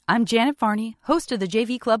 Hey, I'm Janet Varney, host of the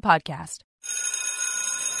JV Club podcast.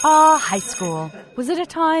 High school. Was it a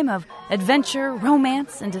time of adventure,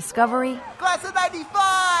 romance, and discovery? Class of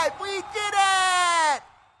 95! We did it!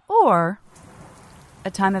 Or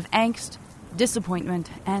a time of angst, disappointment,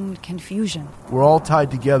 and confusion? We're all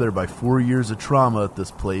tied together by 4 years of trauma at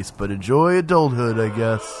this place, but enjoy adulthood, I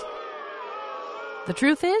guess. The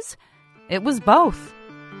truth is, it was both.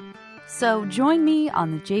 So join me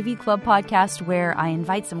on the JV Club podcast, where I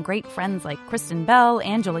invite some great friends like Kristen Bell,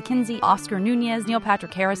 Angela Kinsey, Oscar Nunez, Neil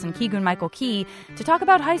Patrick Harris, and Keegan-Michael Key to talk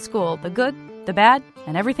about high school, the good, the bad,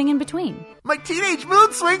 and everything in between. My teenage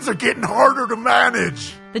mood swings are getting harder to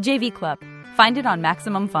manage. The JV Club. Find it on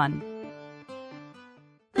Maximum Fun.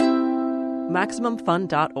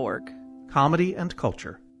 MaximumFun.org. Comedy and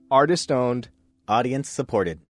culture. Artist owned. Audience supported.